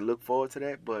 so you can look forward to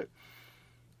that. But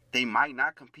they might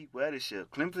not compete well this year.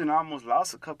 Clemson almost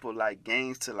lost a couple, like,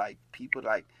 games to, like, people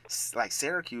like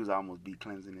Syracuse almost beat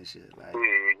Clemson this year.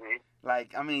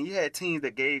 Like, I mean, you had teams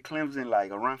that gave Clemson,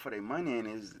 like, a run for their money, and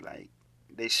it's like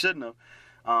they shouldn't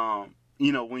have.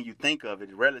 You know, when you think of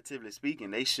it, relatively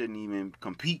speaking, they shouldn't even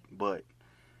compete, but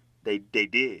they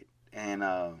did. And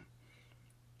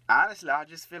honestly, I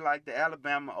just feel like the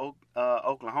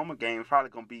Alabama-Oklahoma game is probably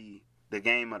going to be the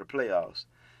game of the playoffs.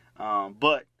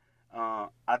 But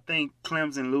I think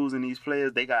Clemson losing these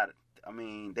players,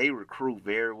 they recruit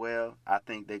very well. I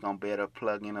think they're going to better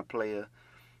plug in a player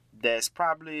that's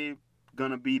probably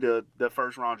going to be the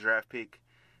first round draft pick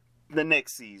the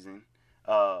next season,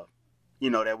 that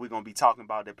we're going to be talking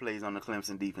about that plays on the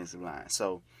Clemson defensive line.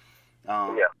 So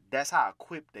that's how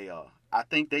equipped they are. I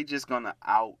think they just going to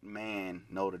outman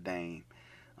Notre Dame.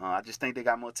 I just think they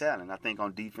got more talent. I think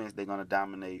on defense they're going to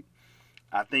dominate.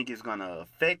 I think it's going to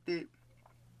affect it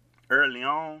early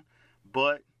on,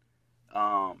 but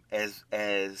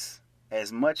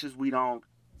as much as we don't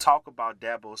talk about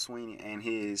Dabo Swinney and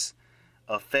his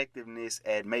effectiveness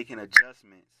at making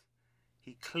adjustments,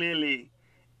 he clearly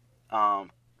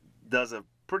does a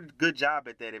pretty good job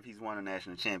at that if he's won a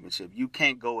national championship. You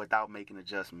can't go without making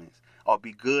adjustments or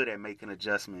be good at making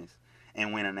adjustments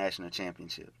and win a national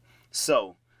championship.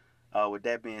 So, with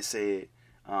that being said,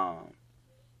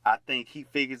 I think he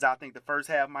figures. I think the first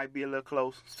half might be a little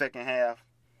close. Second half,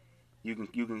 you can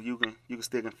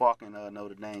stick and fork in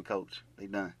Notre Dame coach. They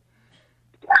done.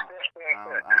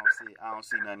 I don't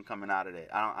see nothing coming out of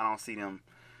that. I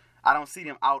don't see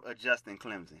them out adjusting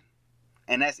Clemson,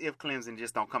 and that's if Clemson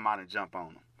just don't come out and jump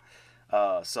on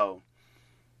them. So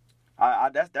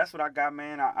that's what I got,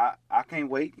 man. I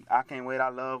can't wait. I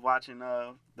love watching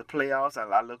the playoffs.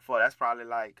 I look for. That's probably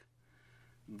like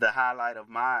the highlight of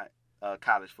my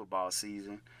college football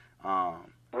season.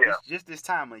 It's just this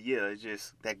time of year. It's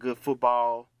just that good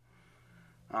football,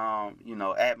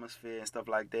 atmosphere and stuff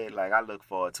like that. Like, I look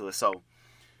forward to it. So,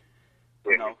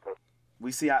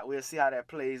 we'll see how that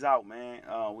plays out, man.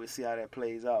 We'll see how that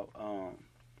plays out.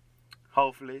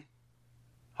 Hopefully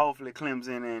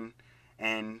Clemson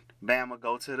and Bama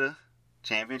go to the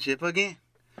championship again.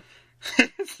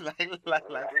 It's like all these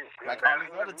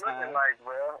other times.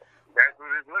 That's what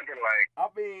it's looking like. I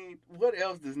mean, what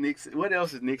else is Nick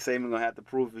Saban gonna have to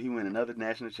prove if he win another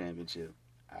national championship?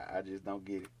 I just don't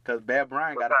get it. Because Bear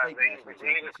Bryant got a fake national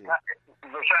championship.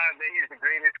 Besides that he's the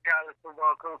greatest college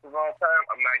football coach of all time,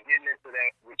 I'm not getting into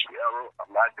that with you, Errol.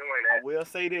 I'm not doing that. I will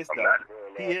say this, though.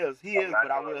 He is,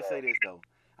 but I will say this, though.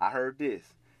 I heard this.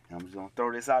 And I'm just gonna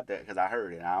throw this out there because I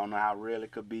heard it. I don't know how real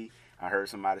it could be. I heard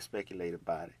somebody speculate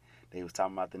about it. They was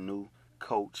talking about the new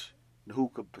coach, who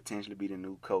could potentially be the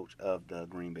new coach of the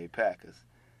Green Bay Packers.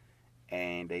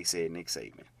 And they said Nick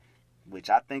Saban, which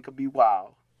I think could be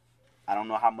wild. I don't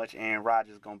know how much Aaron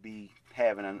Rodgers going to be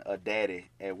having a daddy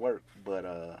at work, but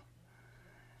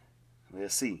we'll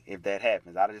see if that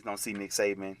happens. I just don't see Nick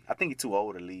Saban. I think he's too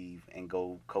old to leave and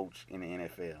go coach in the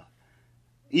NFL.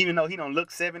 Even though he don't look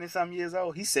 70-something years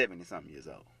old, he's 70-something years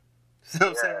old. You know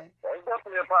what I'm saying? That's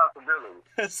definitely a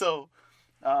possibility. So,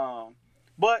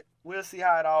 but we'll see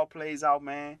how it all plays out,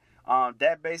 man.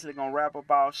 That basically gonna wrap up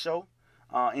our show.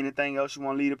 Anything else you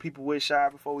want to leave the people with, Shy,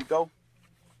 before we go?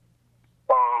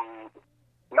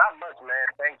 Not much, man.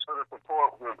 Thanks for the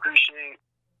support. We appreciate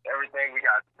everything. We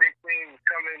got big things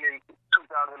coming in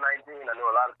 2019. I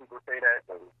know a lot of people say that,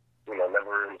 and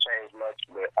never really changed much.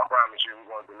 But I promise you,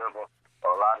 we're gonna deliver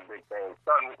a lot of big things.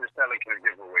 Starting with this Telecare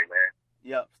giveaway, man.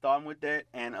 Yep, starting with that,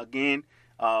 and again,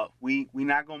 we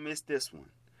not gonna miss this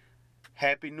one.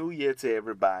 Happy New Year to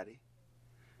everybody.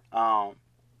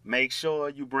 Make sure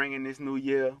you bring in this new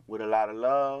year with a lot of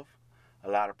love,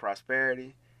 a lot of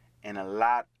prosperity, and a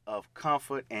lot of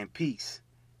comfort and peace.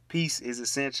 Peace is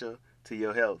essential to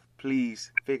your health.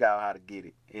 Please figure out how to get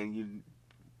it. And you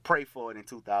pray for it in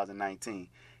 2019,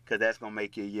 because that's going to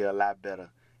make your year a lot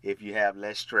better if you have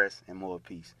less stress and more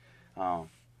peace. And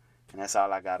that's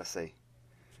all I got to say.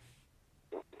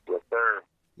 Yes, sir.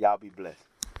 Y'all be blessed.